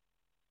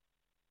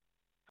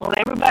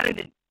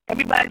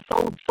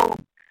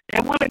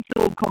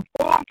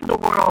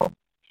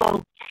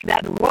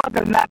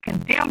 not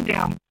condemn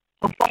them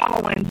for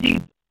following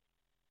Jesus.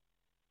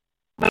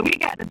 But we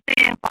got to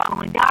stand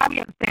following God. We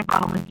have to stand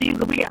following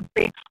Jesus. We have to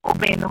stay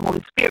obeying the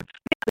Holy Spirit.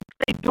 We have to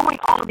stay doing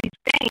all of these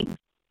things.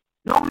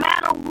 No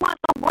matter what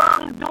the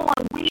world is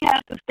doing, we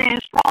have to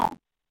stand strong.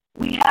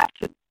 We have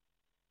to.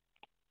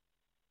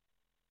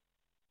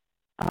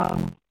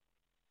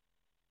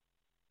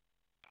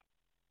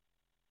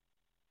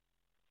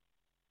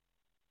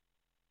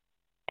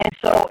 And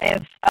so,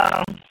 as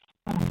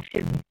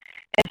excuse me,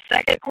 in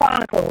Second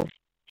Chronicles,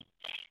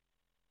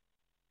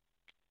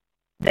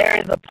 there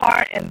is a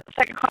part in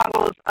Second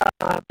Chronicles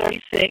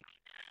 36.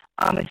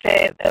 It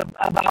says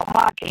about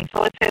mocking.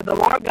 So it says, the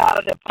Lord God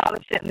of their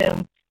fathers sent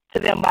them to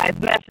them by his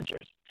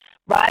messengers,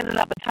 rising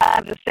up at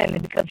times and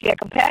sending, because he had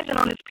compassion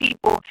on his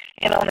people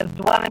and on his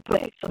dwelling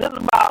place. So this is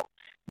about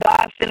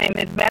God sending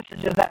his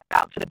messengers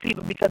out to the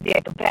people because he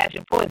had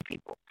compassion for his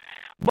people.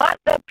 But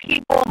the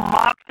people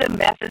mocked the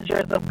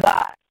messengers of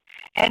God,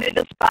 and they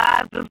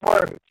despised his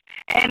words,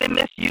 and they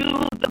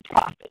misused the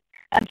prophet,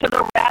 until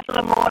the wrath of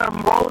the Lord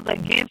arose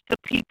against the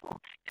people,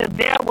 till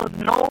there was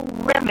no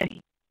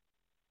remedy.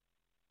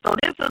 So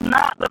this is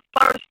not the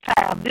first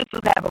time. This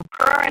has have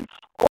occurred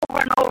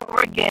over and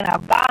over again. How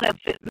God has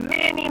sent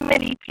many,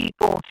 many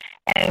people,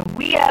 and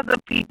we as a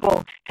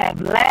people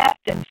have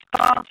laughed and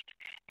scoffed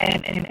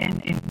and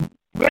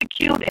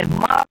ridiculed and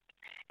mocked,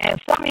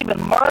 and some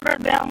even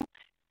murdered them.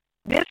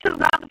 This is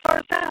not the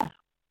first time.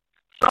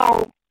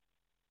 So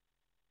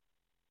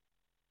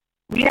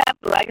we have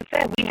to, like I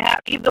said,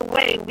 either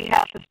way, we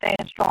have to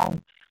stand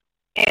strong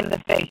in the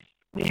faith.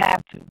 We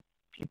have to,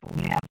 people.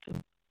 We have to.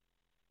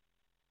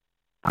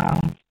 I'm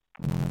going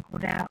to go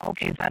down.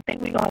 Okay, so I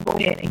think we're going to go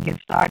ahead and get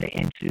started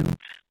into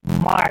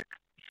Mark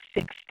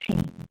 16.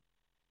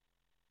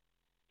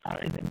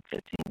 Is it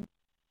 15?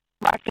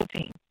 Mark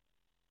 15.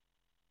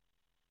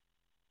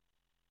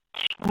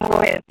 I'm going to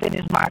go ahead and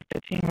finish Mark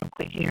 15 real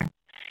quick here.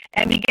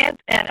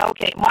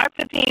 Mark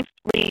 15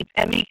 reads,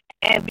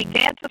 and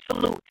began to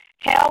salute,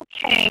 Hail,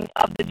 King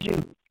of the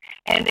Jews.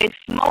 And they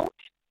smote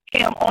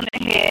him on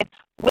the head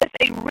with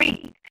a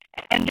reed,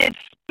 and did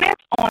spit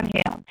on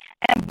him,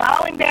 and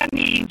bowing their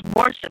knees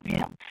worship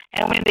him.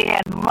 And when they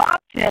had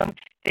mocked him,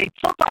 they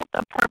took off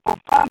the purple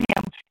from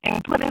him,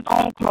 and put his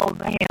own clothes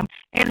on him,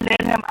 and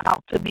led him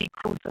out to be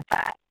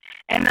crucified.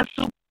 And the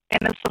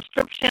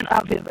subscription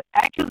of his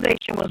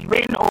accusation was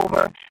written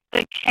over,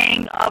 the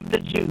King of the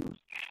Jews.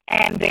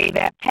 And they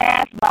that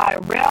passed by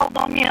railed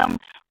on him,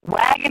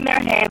 wagging their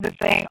heads and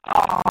saying,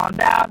 Oh,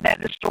 thou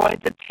that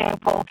destroyed the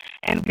temple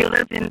and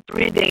buildest in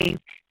 3 days,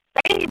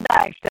 save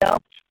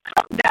thyself,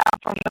 come down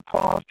from the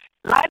cross.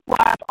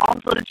 Likewise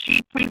also the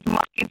chief priests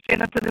mocking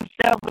said unto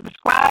themselves with the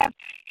scribes,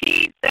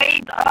 He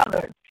saved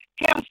others.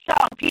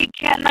 Himself he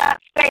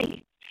cannot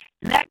save.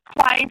 Let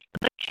Christ,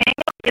 the King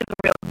of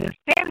Israel,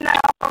 descend now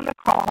from the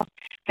cross,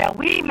 that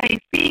we may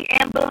see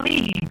and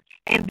believe.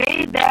 And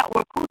they that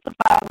were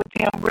crucified with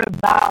him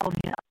reviled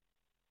him.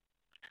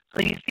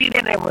 So you see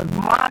that they were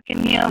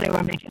mocking him, they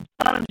were making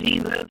fun of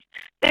Jesus,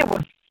 they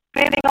were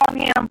spitting on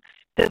him,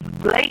 this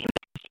blatant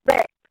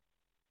disrespect.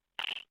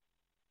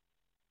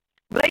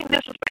 Blatant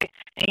disrespect.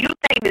 And you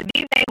think that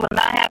these things will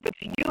not happen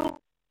to you,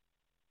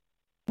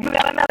 you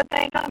got another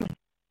thing coming.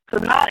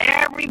 Because not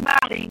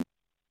everybody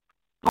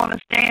going to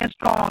stand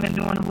strong and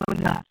doing the will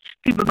of God.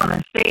 People are going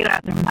to say it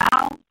out their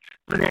mouth,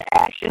 but their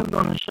actions are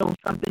going to show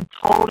something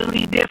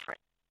totally different.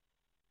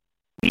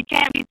 We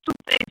can't be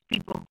two-faced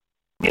people.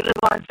 We're either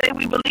going to say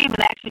we believe and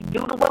actually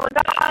do the will of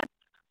God,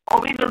 or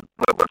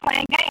we're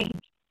playing games.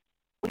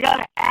 We got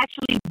to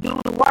actually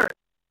do the work.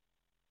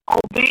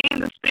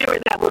 Obeying the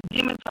Spirit that was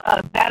given to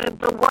us, that is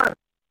the work.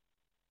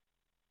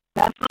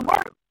 That's the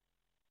work.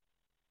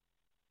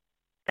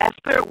 That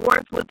Spirit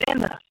works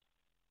within us.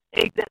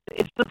 It's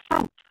the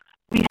fruit.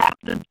 We have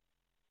to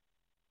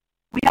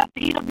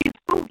eat of these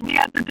fruits. We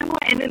have to do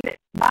it, and then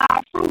by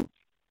our fruits,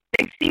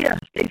 they see us.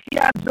 They see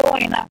our joy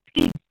and our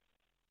peace.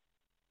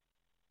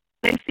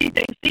 They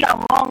see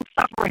our long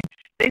suffering.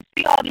 They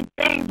see all these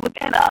things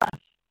within us.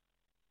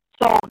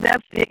 So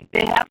that's it.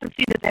 They have to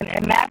see this. And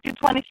in Matthew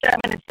 27,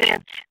 it says,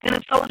 Then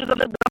the soldiers of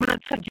the governor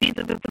took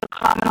Jesus into the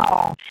common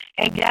hall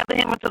and gathered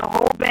him into the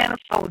whole band of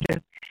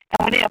soldiers. And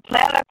when they had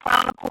planted a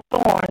crown of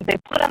thorns, they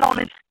put it on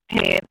his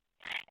head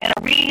and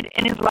a reed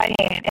in his right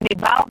hand. And they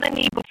bowed their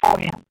knee before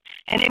him.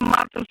 And they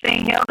mocked him,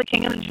 saying, Hail, the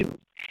King of the Jews.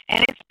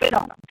 And they spit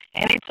on him.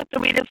 And they took the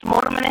reed and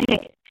smote him in the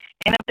head.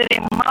 And after they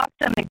mocked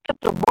him, they took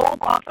the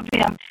robe off of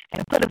him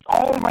and put his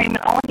own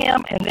raiment on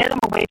him and led him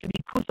away to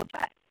be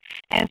crucified.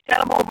 And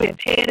set him over his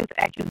head his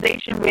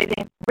accusation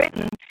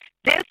written,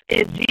 This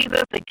is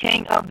Jesus, the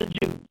King of the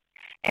Jews.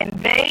 And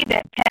they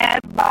that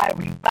passed by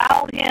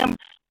reviled him,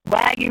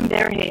 wagging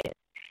their heads,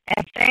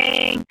 and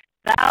saying,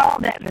 Thou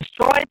that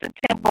destroyed the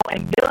temple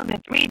and built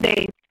in 3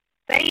 days,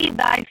 save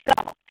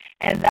thyself.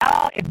 And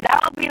thou, if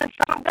thou be the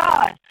Son of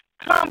God,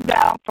 come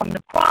down from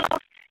the cross.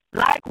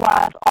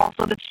 Likewise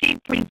also the chief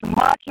priests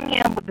mocking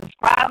him with the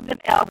scribes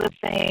and elders,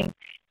 saying,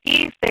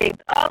 He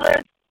saved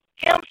others,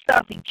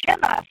 himself he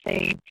cannot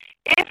save.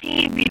 If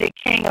he be the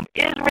King of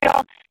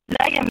Israel,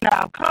 let him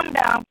now come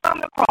down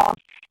from the cross,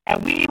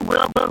 and we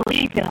will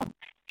believe him.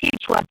 He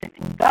trusted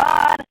in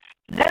God.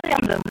 Let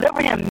him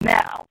deliver him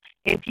now,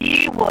 if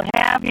ye will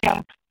have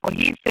him. For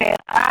he said,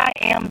 I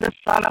am the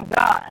Son of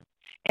God.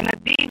 And the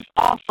thieves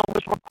also,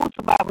 which were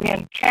crucified with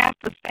him, cast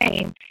the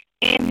same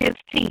in his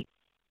teeth.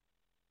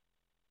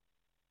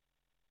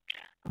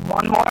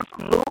 One more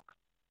from Luke.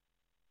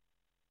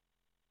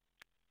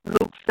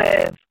 Luke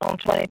says on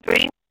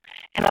 23,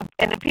 and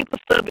the people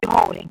stood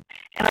beholding.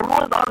 And the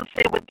rulers also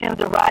said with him,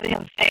 derided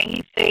him, saying,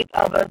 he saved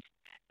others,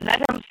 let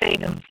him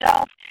save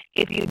himself,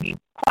 if he be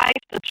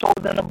Christ, the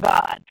chosen of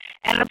God.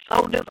 And the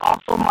soldiers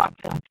also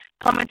mocked him,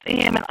 coming to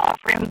him and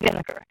offering him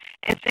vinegar,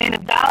 and saying,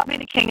 if thou be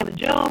the king of the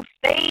Jews,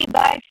 save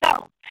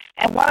thyself.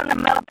 And one of the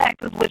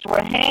malefactors which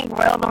were hanged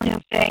railed on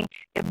him, saying,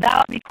 if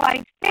thou be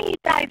Christ, save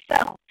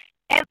thyself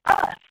and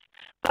us.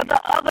 But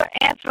the other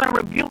answering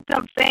rebuked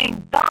him,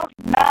 saying, dost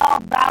now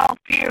thou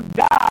fear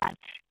God,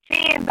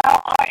 seeing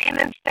thou art in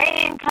the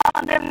same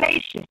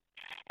condemnation?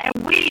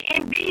 And we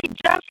indeed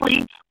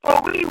justly,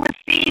 for we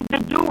receive the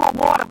due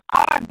reward of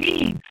our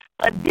deeds.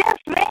 But this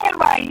man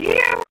right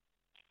here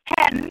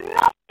had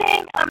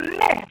nothing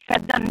amiss,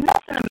 had done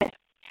nothing amiss.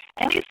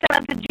 And he said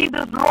unto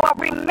Jesus, Lord,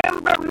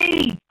 remember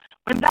me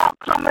when thou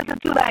comest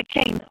into thy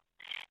kingdom.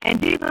 And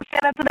Jesus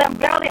said unto them,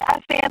 verily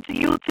I say unto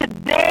you,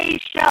 today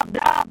shalt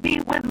thou be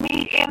with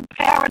me in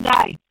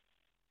paradise.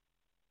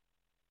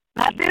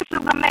 Now this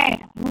is a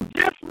man who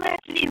just met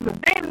Jesus.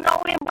 They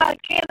know him by a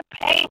can of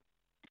paint.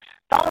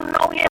 Don't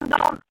know him,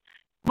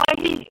 but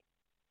he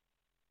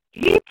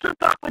took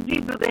up with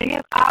Jesus in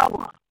his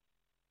hour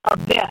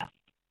of death.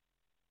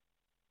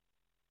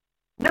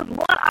 This 1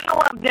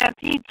 hour of death,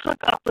 he took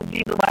up with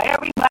Jesus while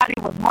everybody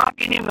was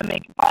mocking him and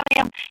making fun of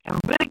him and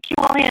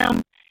ridiculing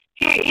him.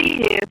 Here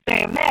he is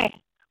saying, man,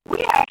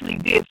 we actually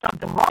did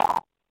something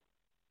wrong.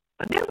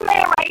 But this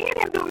man right here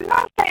didn't do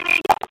nothing, and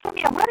y'all sit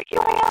me and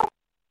ridicule him.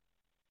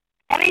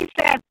 And he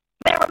said,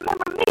 man,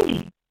 remember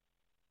me.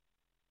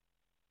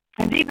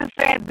 And Jesus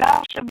said,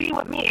 thou shalt be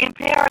with me in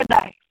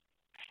paradise.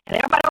 And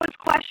everybody always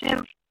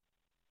questions,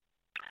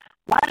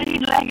 why did he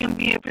let him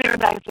be in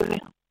paradise with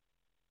him?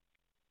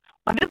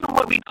 Well, this is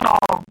what we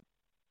call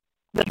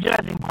the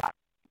judging part.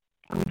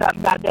 And we talked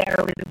about that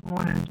earlier this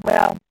morning as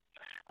well,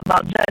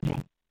 about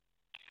judging.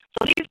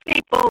 So these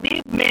people,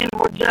 these men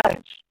were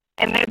judged,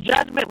 and their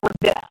judgment was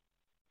death.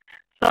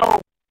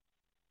 So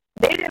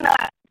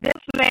this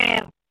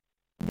man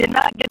did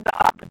not get the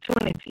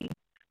opportunity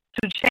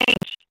to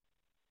change,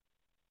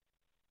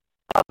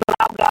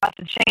 allow God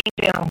to change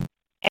him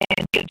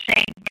and be a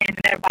changed man,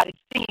 and everybody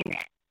seeing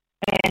that.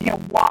 And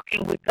him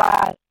walking with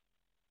God,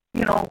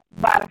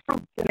 by the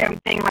fruits and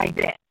everything like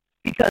that,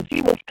 because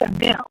he was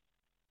condemned.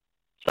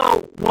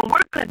 So when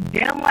we're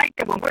condemned like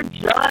that, when we're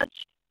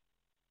judged,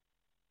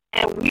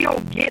 and we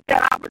don't get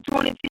that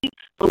opportunity,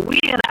 but we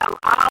in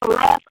our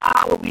last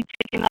hour, we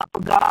taking up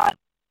for God,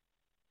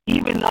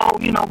 even though,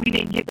 we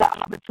didn't get the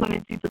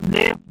opportunity to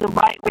live the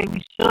right way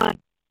we should.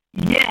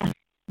 Yes,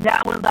 this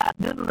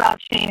is our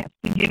chance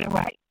to get it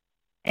right.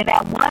 And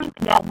that one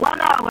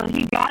hour,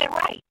 he got it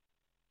right.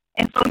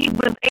 And so he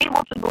was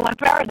able to go in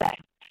paradise.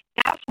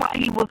 That's why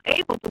he was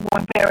able to go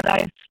in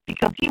paradise,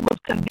 because he was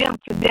condemned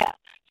to death.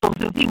 So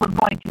since he was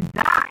going to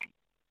die,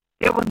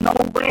 there was no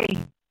way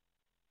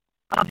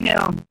of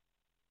him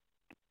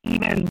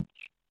even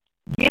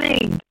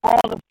getting all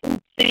the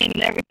fruit thing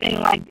and everything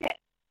like that.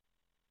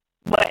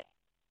 But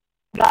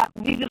God,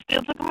 Jesus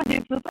still took him and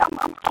Jesus said, I'm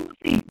going to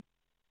see you.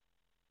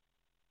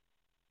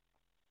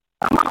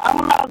 I'm going to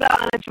allow God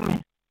to let you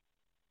in.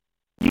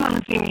 You're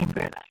going to see me in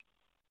paradise.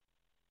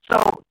 So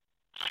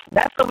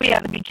that's what we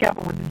have to be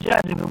careful with the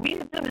judging. When we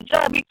do the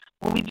judge,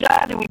 when we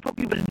judge and we put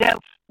people to death,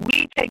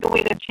 we take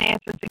away their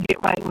chances to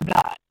get right with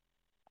God.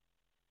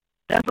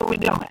 That's what we're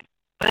doing.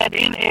 But at the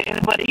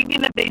end, but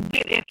even if they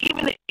did it,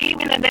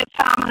 even in that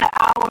time of the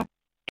hour,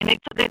 and they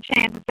took that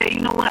chance to say,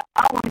 you know what,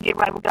 I want to get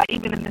right with God,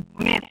 even in this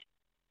minute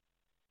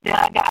that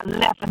I got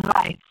left in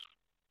life,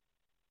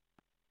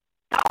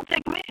 don't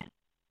take them in,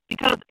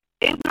 because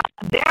it's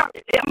not their.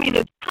 I mean,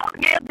 it's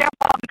their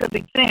fault because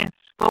they sin,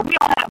 but we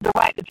don't have the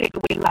right to take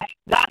away life.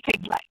 God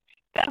takes life.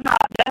 That's not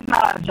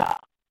our job.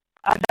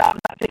 Our job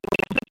is not to take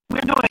away.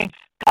 We're doing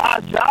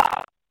God's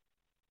job.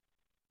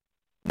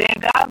 Then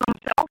God's going to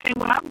say, okay,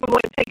 well, I'm going to go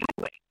ahead and take it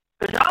away,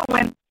 because y'all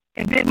went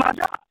and did my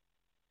job.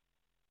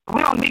 But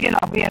we don't be getting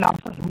off. We get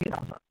off something. We get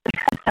off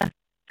something.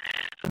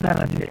 So now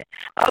let's do it.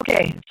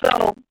 Okay,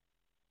 so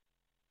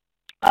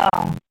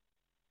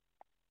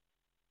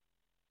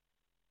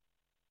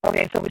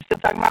so we're still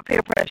talking about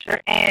peer pressure,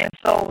 and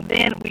so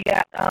then we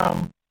got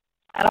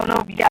I don't know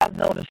if you guys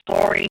know the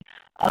story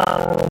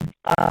of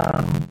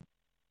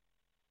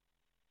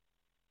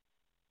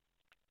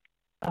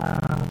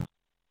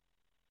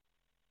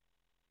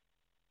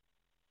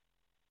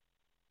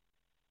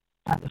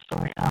not the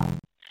story. I'm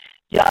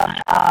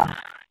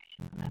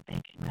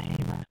thinking,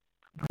 my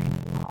brain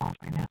is a little off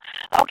right now.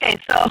 Okay,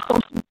 so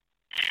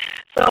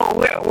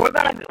we're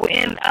gonna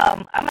end.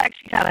 I'm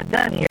actually kind of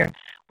done here.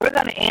 We're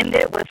gonna end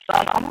it with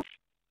Psalms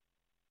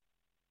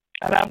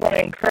And I'm going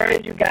to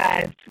encourage you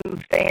guys to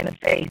stay in the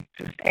faith,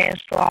 to stand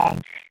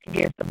strong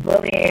against the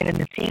bullying and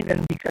the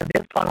teasing, because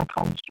it's going to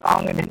come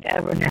stronger than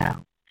ever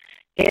now.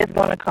 It's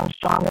going to come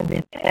stronger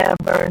than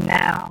ever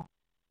now,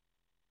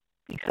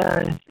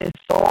 because there's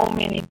so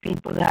many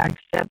people that are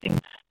accepting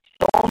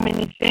so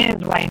many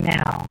sins right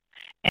now,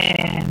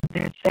 and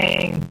they're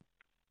saying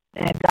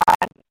that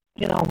God,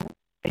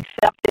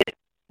 accept it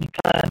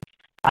because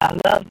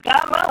God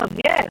loves,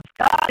 yes,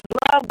 God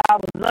loves,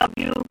 God will love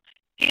you,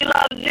 He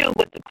loves you,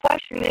 but the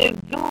question is,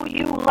 do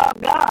you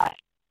love God?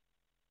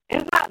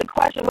 It's not the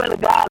question whether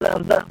God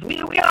loves us.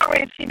 We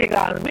already see that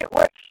God,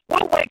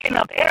 we're waking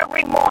up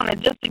every morning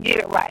just to get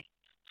it right.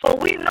 So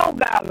we know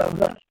God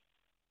loves us.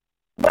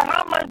 But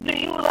how much do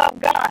you love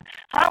God?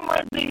 How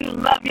much do you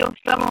love your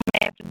fellow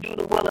man to do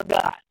the will of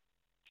God?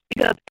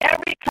 Because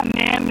every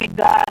commandment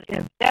God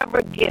has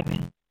ever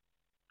given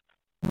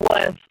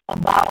was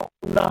about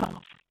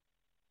love.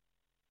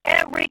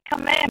 Every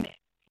commandment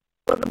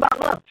was about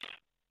love.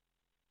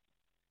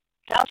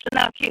 Thou shalt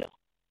not kill.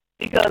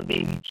 Because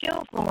if you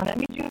kill someone, that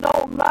means you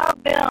don't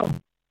love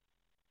them.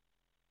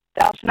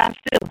 Thou shalt not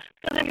steal.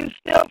 Because if you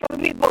steal from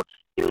people,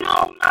 you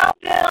don't love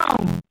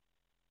them.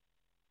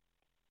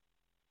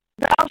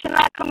 Thou shalt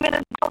not commit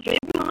adultery.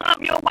 If you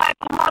love your wife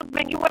or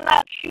husband, you will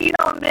not cheat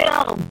on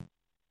them.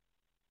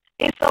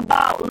 It's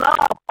about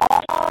love.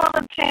 All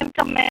the 10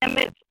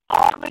 commandments,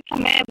 all the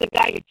commands of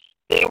God,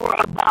 they were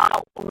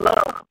about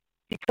love,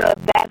 because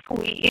that's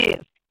who He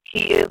is.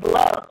 He is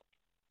love.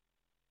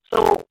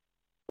 So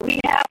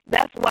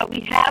that's why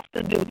we have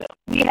to do them.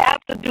 We have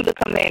to do the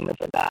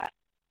commandments of God.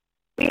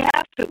 We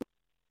have to.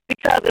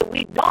 Because if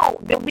we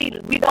don't, then we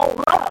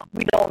don't love.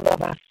 We don't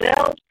love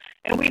ourselves,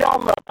 and we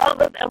don't love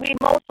others, and we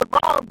most of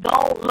all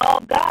don't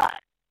love God.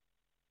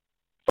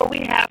 So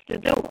we have to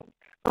do them.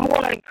 I'm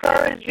going to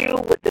encourage you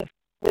with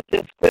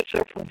this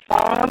scripture from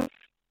Psalms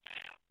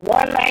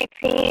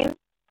 119. It's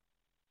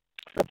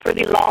a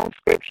pretty long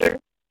scripture.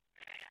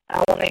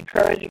 I want to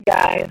encourage you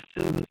guys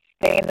to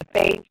stay in the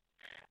faith.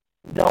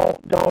 Don't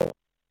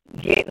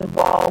get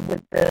involved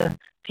with the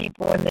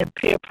people and their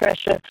peer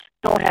pressure.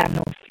 Don't have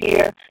no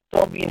fear.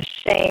 Don't be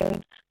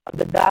ashamed of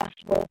the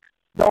gospel.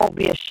 Don't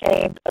be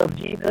ashamed of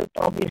Jesus.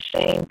 Don't be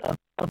ashamed of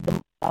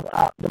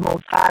the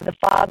Most High, the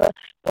Father.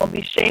 Don't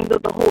be ashamed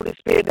of the Holy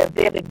Spirit that's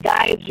there to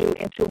guide you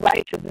into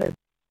righteousness.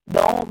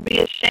 Don't be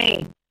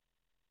ashamed.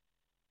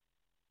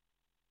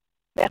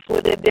 That's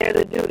what they're there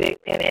to do.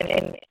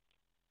 And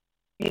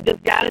you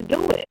just got to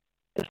do it.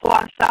 It's for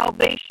our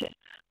salvation.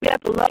 We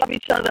have to love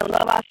each other and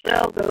love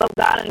ourselves and love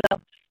God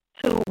enough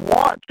to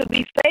want to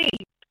be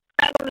saved.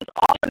 Not going to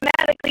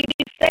automatically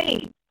be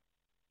saved.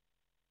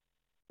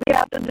 We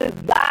have to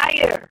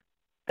desire.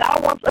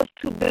 God wants us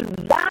to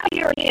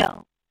desire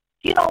Him.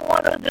 He don't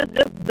want us to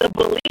just to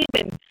believe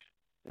in.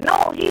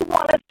 No, He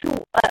wants us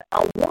to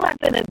a want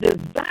and a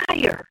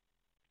desire.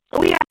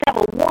 So we have to have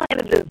a want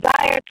and a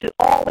desire to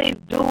always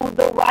do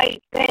the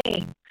right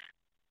thing.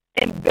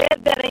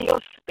 Embed that in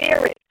your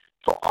spirit.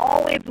 So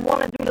always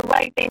want to do the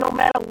right thing no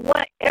matter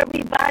what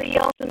everybody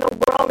else in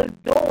the world is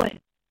doing.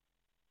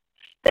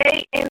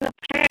 Stay in the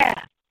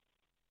path.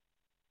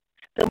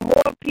 The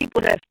more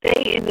people that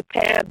stay in the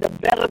path, the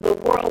better the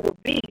world will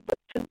be.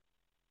 But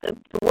the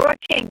world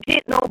can't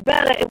get no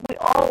better if we're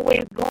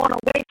always going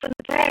away from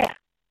the path.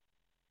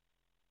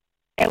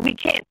 And we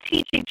can't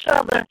teach each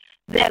other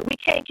that, we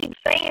can't keep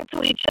saying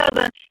to each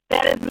other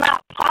that it's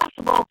not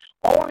possible.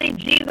 Only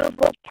Jesus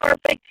was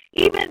perfect.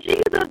 Even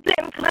Jesus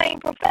didn't claim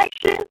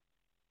perfection.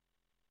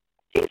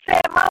 He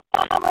said, my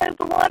Father is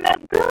the one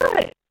that's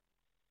good.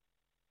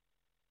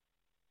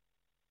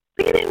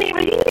 He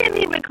didn't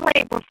even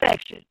claim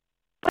perfection.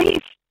 But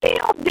He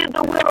still did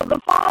the will of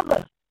the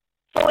Father.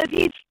 So if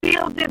He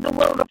still did the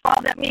will of the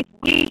Father, that means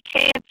we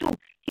can too.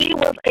 He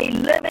was a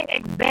living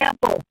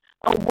example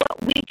of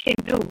what we can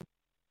do.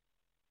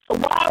 So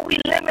why are we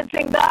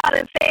limiting God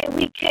and saying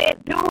we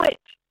can't do it?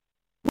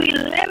 We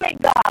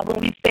limit God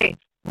when we say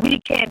we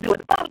can't do it.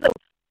 The Bible says,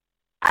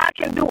 I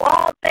can do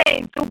all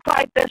things through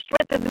Christ that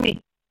strengthens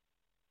me.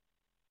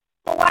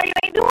 So why you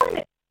ain't doing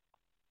it?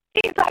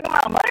 He ain't talking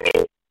about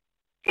money.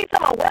 He's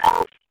talking about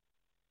wealth.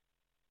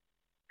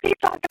 He's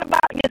talking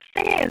about your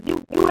sins.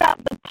 You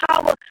have the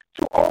power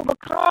to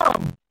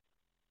overcome.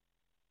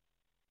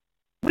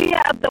 We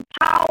have the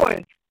power.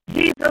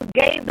 Jesus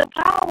gave the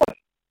power.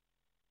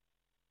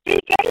 He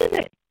gave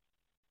it.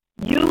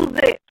 Use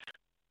it.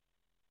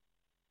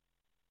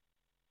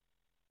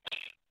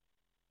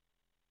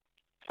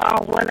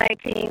 Psalms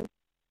 119,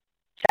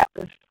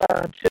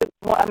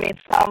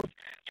 Psalms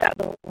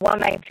chapter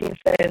 119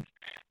 says,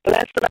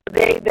 blessed are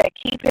they that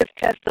keep His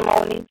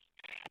testimonies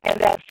and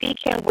that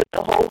seek Him with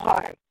the whole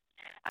heart.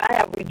 I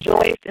have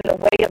rejoiced in the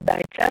way of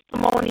Thy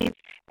testimonies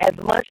as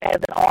much as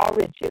in all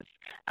riches.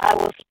 I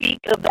will speak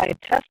of Thy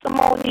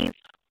testimonies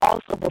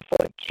also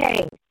before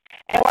kings,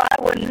 and I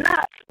will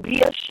not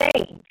be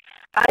ashamed.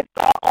 I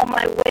thought on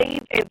my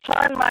ways and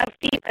turned my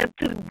feet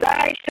into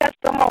Thy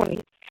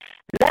testimonies.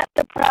 Let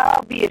the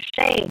proud be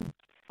ashamed,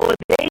 for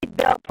they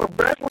dealt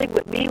perversely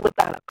with me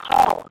without a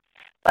cause.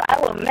 But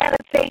I will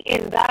meditate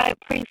in Thy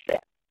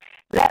precepts.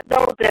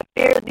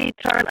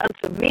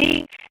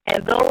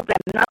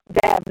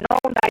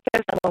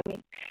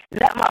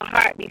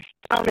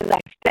 in thy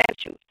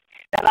statutes,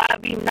 that I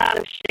be not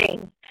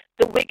ashamed.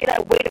 The wicked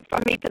have waited for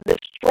me to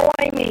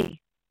destroy me,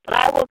 but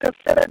I will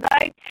consider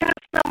thy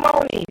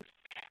testimonies.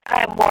 I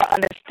have more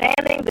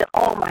understanding than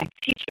all my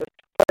teachers,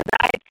 for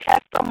thy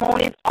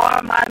testimonies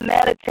are my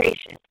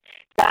meditation.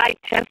 Thy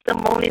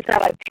testimonies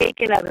have I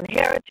taken as an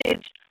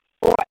heritage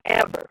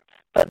forever,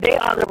 for they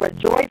are the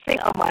rejoicing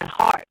of my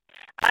heart.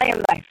 I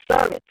am thy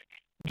servant.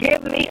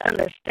 Give me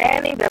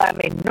understanding that I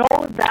may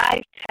know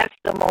thy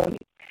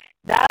testimonies.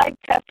 Thy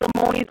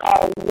testimonies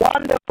are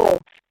wonderful,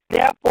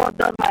 therefore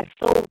does my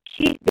soul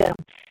keep them.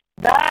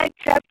 Thy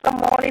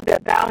testimonies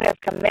that thou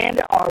hast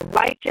commanded are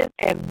righteous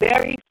and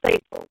very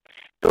faithful.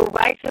 The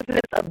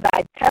righteousness of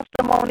thy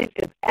testimonies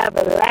is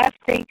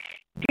everlasting.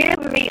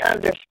 Give me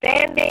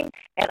understanding,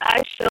 and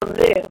I shall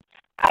live.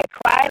 I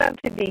cried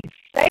unto thee,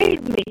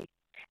 save me,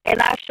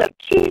 and I shall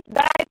keep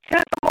thy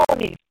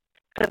testimonies.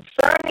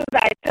 Concerning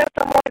thy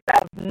testimonies I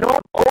have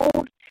known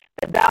old,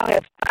 that thou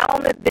hast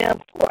founded them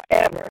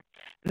forever.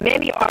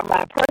 Many are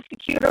my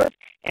persecutors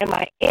and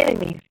my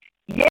enemies,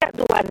 yet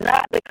do I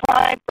not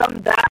decline from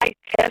thy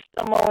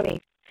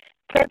testimonies.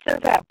 Princes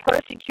have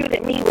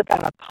persecuted me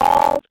without a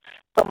cause,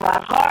 but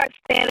my heart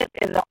standeth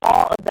in the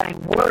awe of thy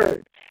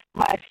word.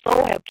 My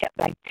soul hath kept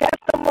thy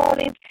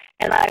testimonies,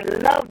 and I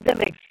love them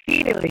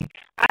exceedingly.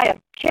 I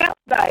have kept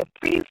thy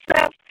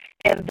precepts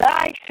and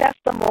thy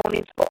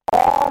testimonies, for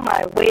all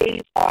my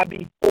ways are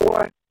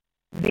before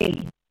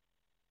thee.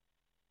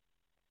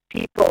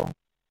 People,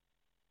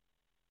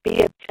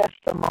 be a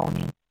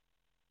testimony.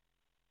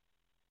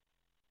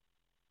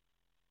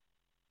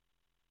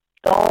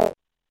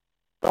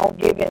 Don't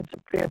give in to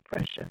peer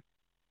pressure.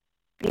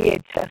 Be a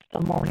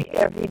testimony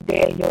every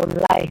day of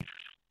your life.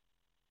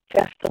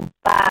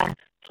 Testify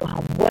to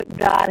what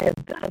God has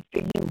done for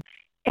you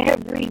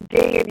every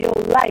day of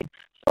your life,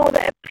 so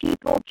that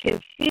people can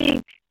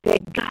see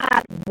that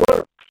God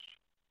works.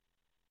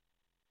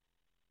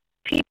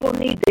 People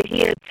need to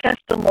hear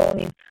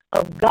testimonies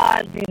of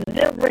God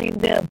delivering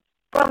them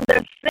from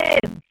their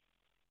sins.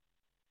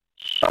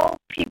 Show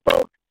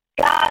people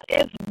God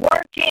is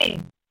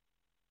working.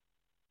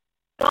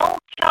 Don't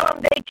tell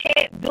them they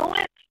can't do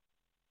it.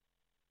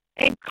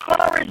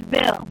 Encourage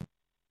them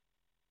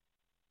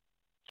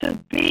to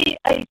be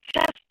a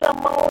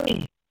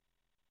testimony.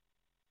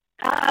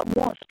 God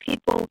wants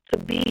people to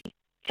be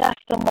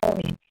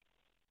testimonies.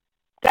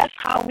 That's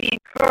how we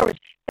encourage.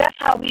 That's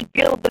how we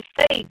build the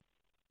faith.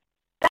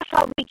 That's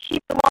how we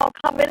keep them all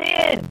coming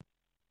in.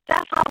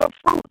 That's how the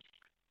fruits.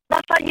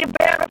 That's how you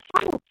bear the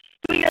fruits,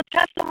 through your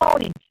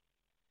testimonies.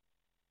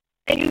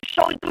 And you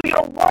show it through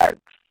your works.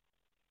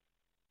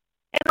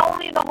 And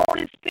only the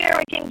Holy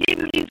Spirit can give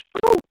you these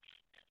fruits.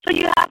 So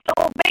you have to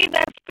obey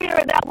that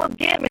spirit that was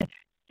given.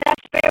 That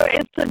spirit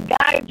is to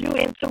guide you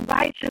into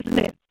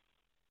righteousness.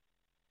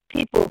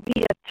 People,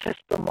 be a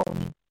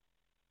testimony.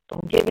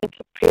 Don't give in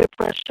to peer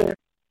pressure.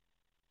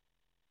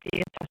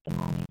 Be a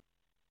testimony.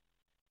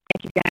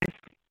 Thank you, guys.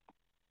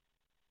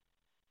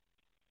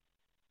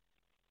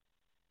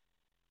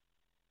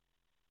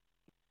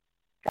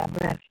 God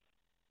bless.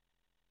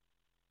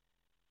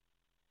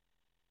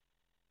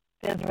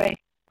 Desiree.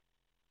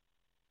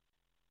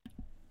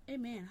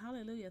 Amen.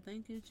 Hallelujah.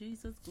 Thank you,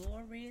 Jesus.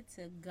 Glory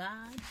to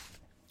God.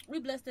 We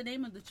bless the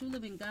name of the true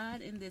living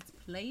God in this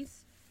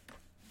place.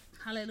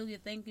 Hallelujah.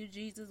 Thank you,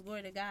 Jesus.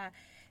 Glory to God.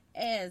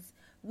 As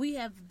we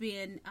have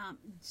been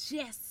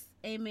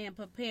amen,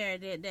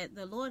 prepared, that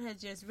the Lord has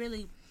just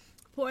really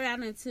poured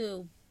out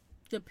into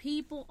the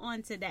people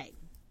on today.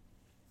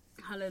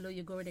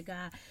 Hallelujah. Glory to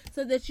God.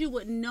 So that you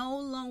would no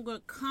longer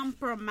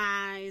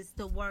compromise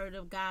the word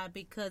of God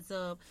because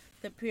of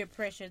the peer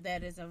pressure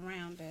that is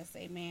around us.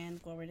 Amen.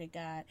 Glory to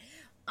God.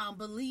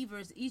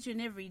 Believers each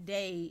and every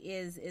day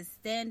is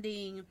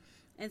standing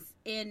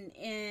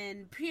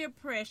in peer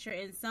pressure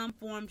in some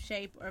form,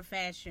 shape, or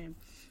fashion.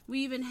 We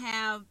even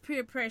have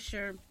peer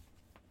pressure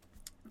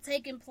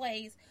taking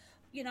place,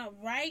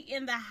 right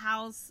in the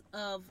house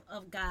of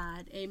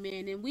God.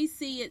 Amen. And we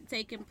see it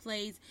taking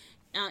place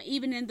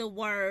even in the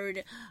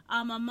word,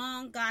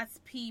 among God's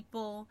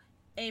people.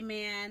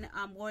 Amen.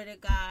 Word of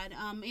God.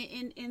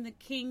 In the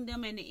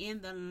kingdom and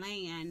in the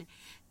land.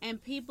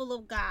 And people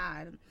of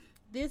God,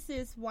 this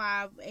is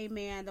why,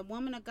 amen, the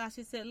woman of God,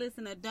 she said,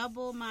 listen, a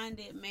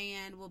double-minded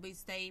man will be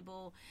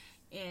stable,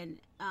 and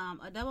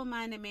a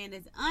double-minded man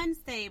is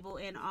unstable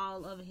in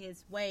all of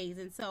his ways.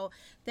 And so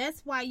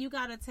that's why you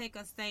got to take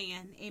a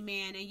stand.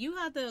 Amen. And you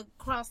have to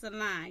cross the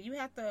line. You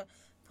have to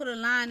put a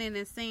line in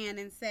the sand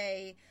and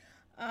say,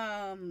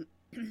 amen,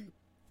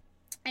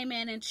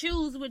 and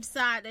choose which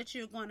side that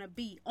you're going to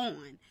be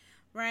on,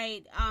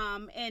 right?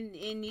 And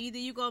either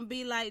you're going to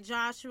be like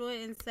Joshua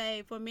and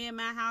say, for me and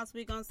my house,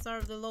 we're going to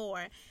serve the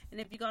Lord. And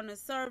if you're going to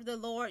serve the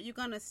Lord, you're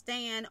going to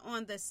stand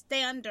on the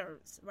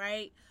standards,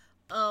 right,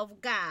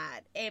 of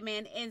God.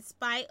 Amen. In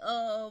spite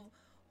of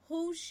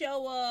who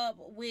show up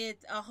with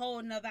a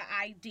whole nother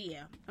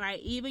idea, right?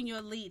 Even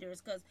your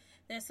leaders, because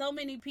there's so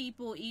many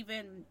people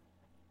even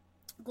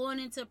going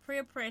into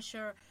peer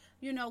pressure,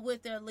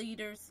 with their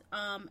leaders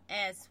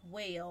as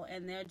well.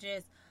 And they're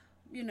just,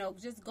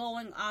 just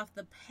going off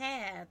the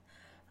path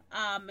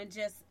and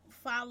just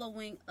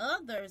following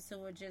others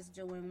who are just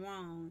doing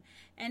wrong,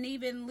 and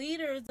even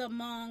leaders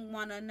among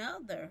one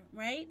another,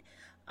 right?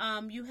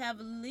 You have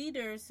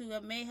leaders who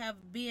may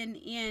have been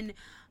in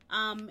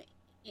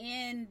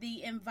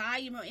the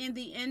environment, in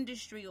the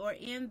industry, or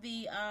in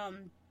the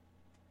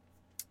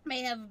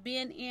may have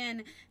been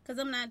in, because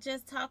I'm not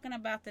just talking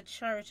about the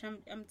church,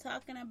 I'm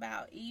talking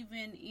about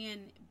even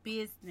in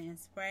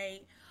business,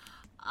 right?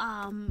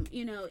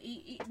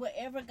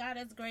 Wherever God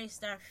has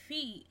graced our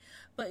feet,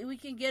 but we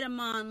can get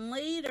among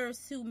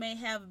leaders who may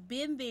have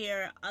been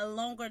there a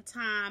longer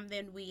time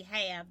than we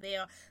have.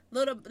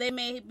 They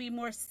may be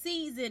more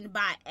seasoned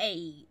by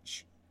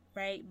age,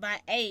 right?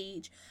 By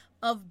age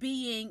of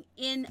being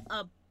in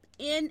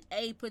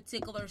a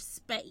particular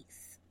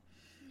space.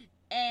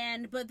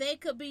 But they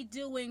could be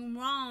doing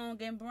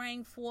wrong and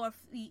bring forth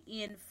the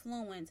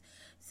influence.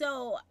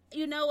 So,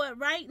 you know what,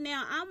 right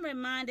now I'm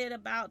reminded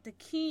about the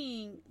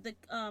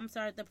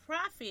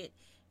prophet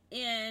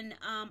in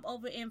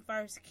over in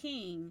First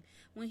King,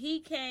 when he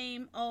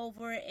came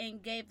over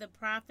and gave the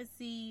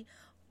prophecy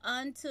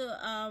unto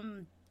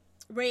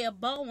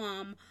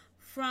Rehoboam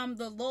from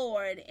the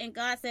Lord, and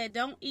God said,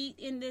 don't eat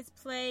in this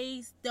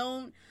place,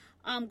 don't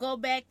go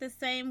back the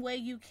same way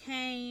you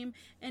came.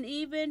 And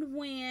even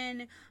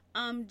when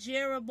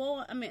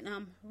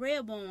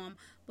Rehoboam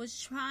was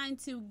trying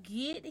to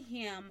get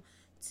him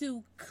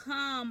to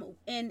come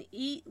and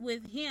eat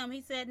with him,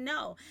 he said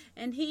no,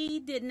 and he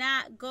did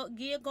not go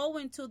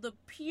into the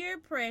peer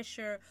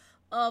pressure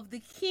of the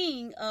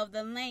king of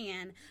the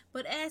land.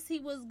 But as he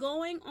was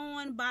going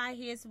on by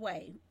his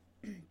way,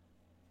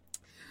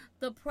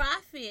 the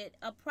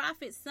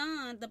prophet's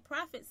sons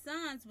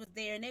was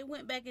there, and they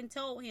went back and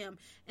told him,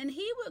 and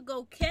he would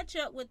go catch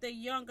up with the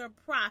younger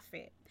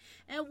prophet.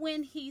 And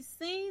when he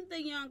seen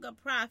the younger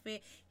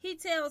prophet, he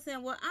tells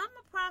him, well, I'm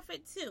a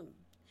prophet too.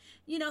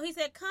 He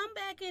said, come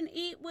back and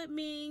eat with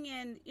me,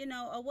 and,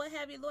 or what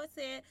have you. Lord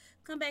said,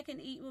 come back and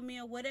eat with me,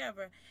 or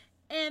whatever.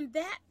 And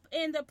the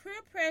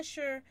peer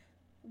pressure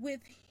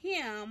with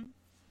him,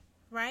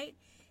 right,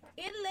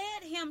 it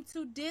led him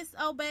to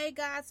disobey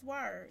God's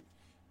word.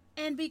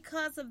 And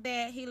because of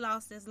that, he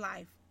lost his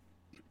life.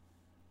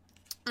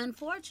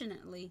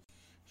 Unfortunately,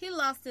 he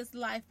lost his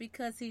life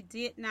because he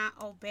did not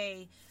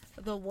obey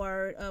the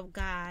word of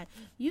God.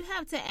 You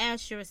have to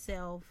ask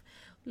yourself,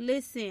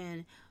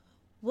 listen,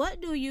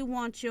 what do you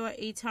want your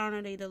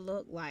eternity to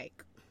look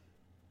like?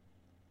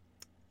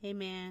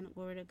 Amen.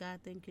 Word of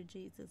God. Thank you,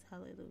 Jesus.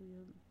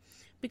 Hallelujah.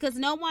 Because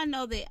no one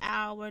knows the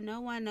hour,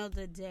 no one knows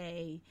the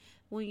day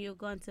when you're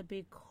going to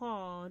be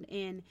called,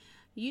 and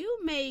you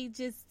may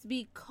just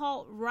be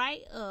caught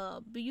right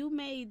up. You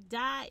may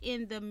die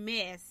in the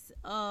mess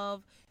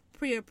of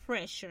peer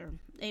pressure.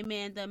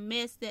 Amen. The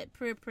mess that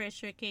peer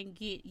pressure can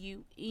get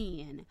you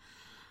in.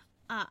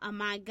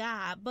 My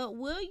God. But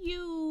will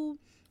you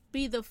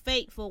be the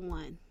faithful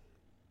one?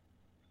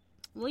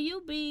 Will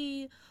you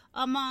be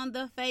among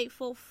the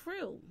faithful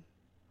few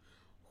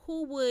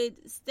who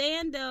would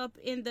stand up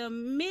in the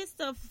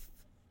midst of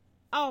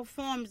all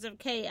forms of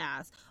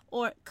chaos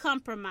or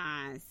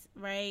compromise,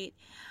 right?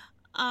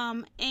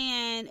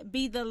 And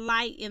be the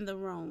light in the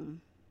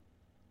room.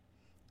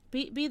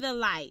 Be the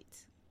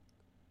light.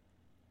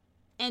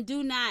 And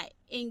do not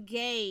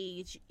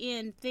engage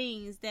in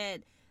things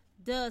that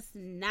does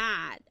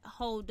not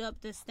hold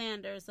up the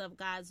standards of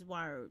God's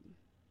word.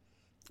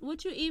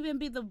 Would you even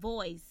be the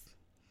voice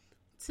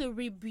to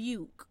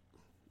rebuke,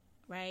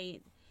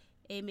 right?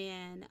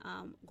 Amen.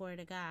 Glory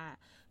to God.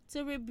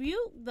 To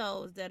rebuke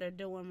those that are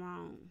doing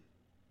wrong.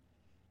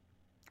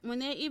 When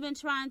they're even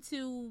trying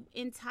to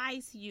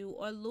entice you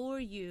or lure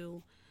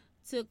you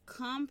to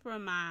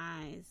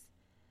compromise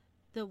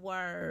the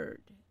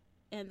word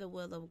and the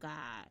will of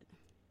God.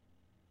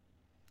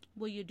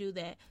 Will you do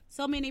that?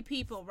 So many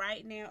people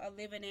right now are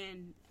living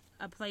in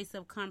a place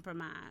of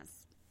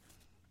compromise.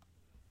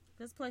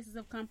 There's places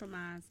of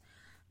compromise.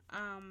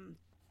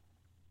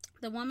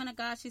 The woman of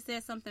God, she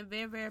said something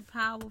very, very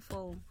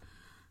powerful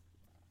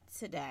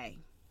today.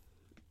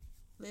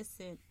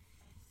 Listen.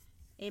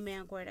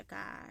 Amen. Glory to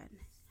God.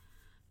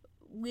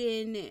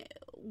 When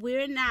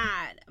we're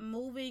not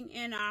moving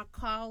in our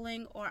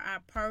calling or our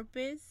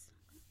purpose,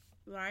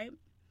 right?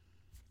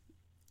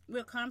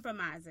 We're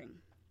compromising.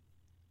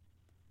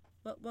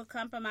 But we're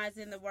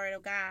compromising the word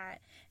of God.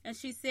 And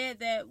she said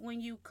that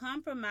when you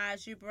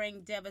compromise, you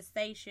bring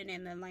devastation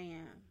in the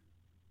land.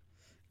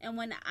 And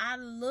when I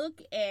look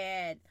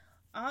at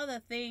all the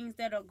things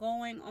that are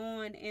going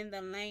on in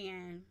the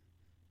land,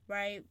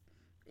 right,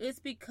 it's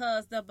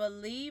because the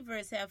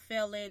believers have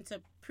fell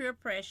into peer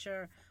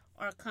pressure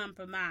or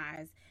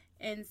compromise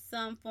in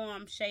some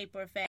form, shape,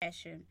 or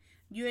fashion.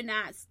 You're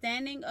not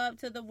standing up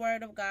to the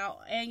word of God,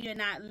 and you're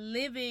not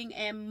living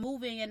and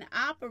moving and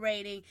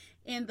operating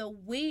in the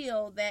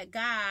will that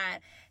God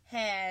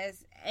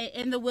has,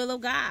 in the will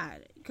of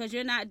God, because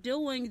you're not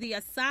doing the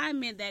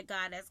assignment that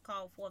God has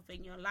called forth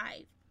in your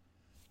life.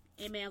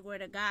 Amen. Glory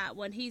to God.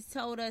 When He's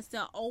told us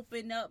to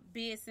open up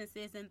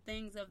businesses and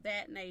things of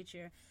that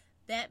nature,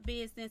 that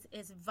business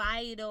is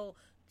vital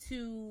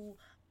to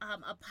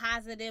a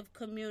positive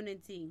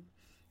community,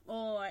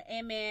 or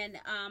amen,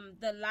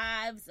 the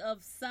lives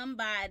of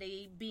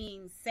somebody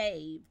being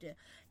saved.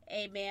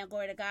 Amen.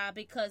 Glory to God.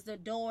 Because the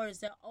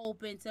doors are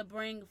open to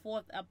bring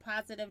forth a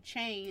positive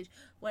change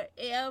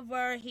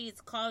wherever He's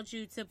called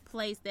you to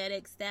place that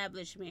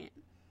establishment.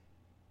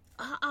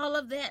 All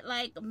of that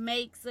like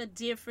makes a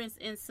difference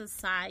in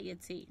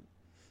society.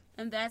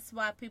 And that's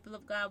why, people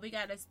of God, we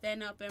got to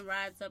stand up and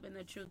rise up in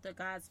the truth of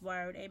God's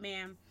word.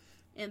 Amen.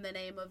 In the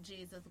name of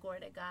Jesus.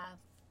 Glory to God.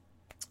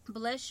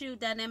 Bless you,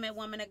 dynamic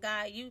woman of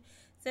God. You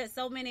said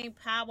so many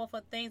powerful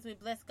things. We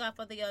bless God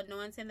for the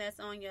anointing that's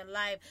on your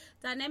life.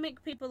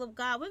 Dynamic people of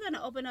God, we're going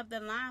to open up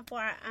the line for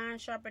our iron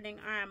sharpening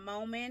iron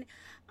moment.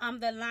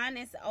 The line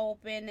is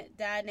open,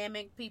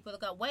 dynamic people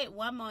of God. Wait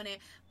one moment.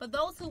 For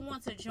those who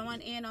want to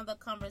join in on the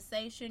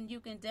conversation, you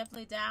can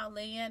definitely dial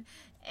in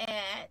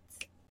at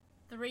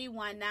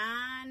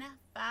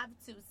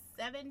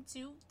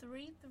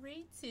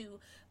 319-527-2332.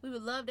 We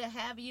would love to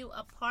have you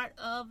a part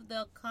of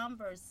the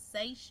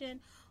conversation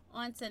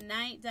on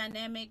tonight,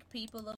 dynamic people of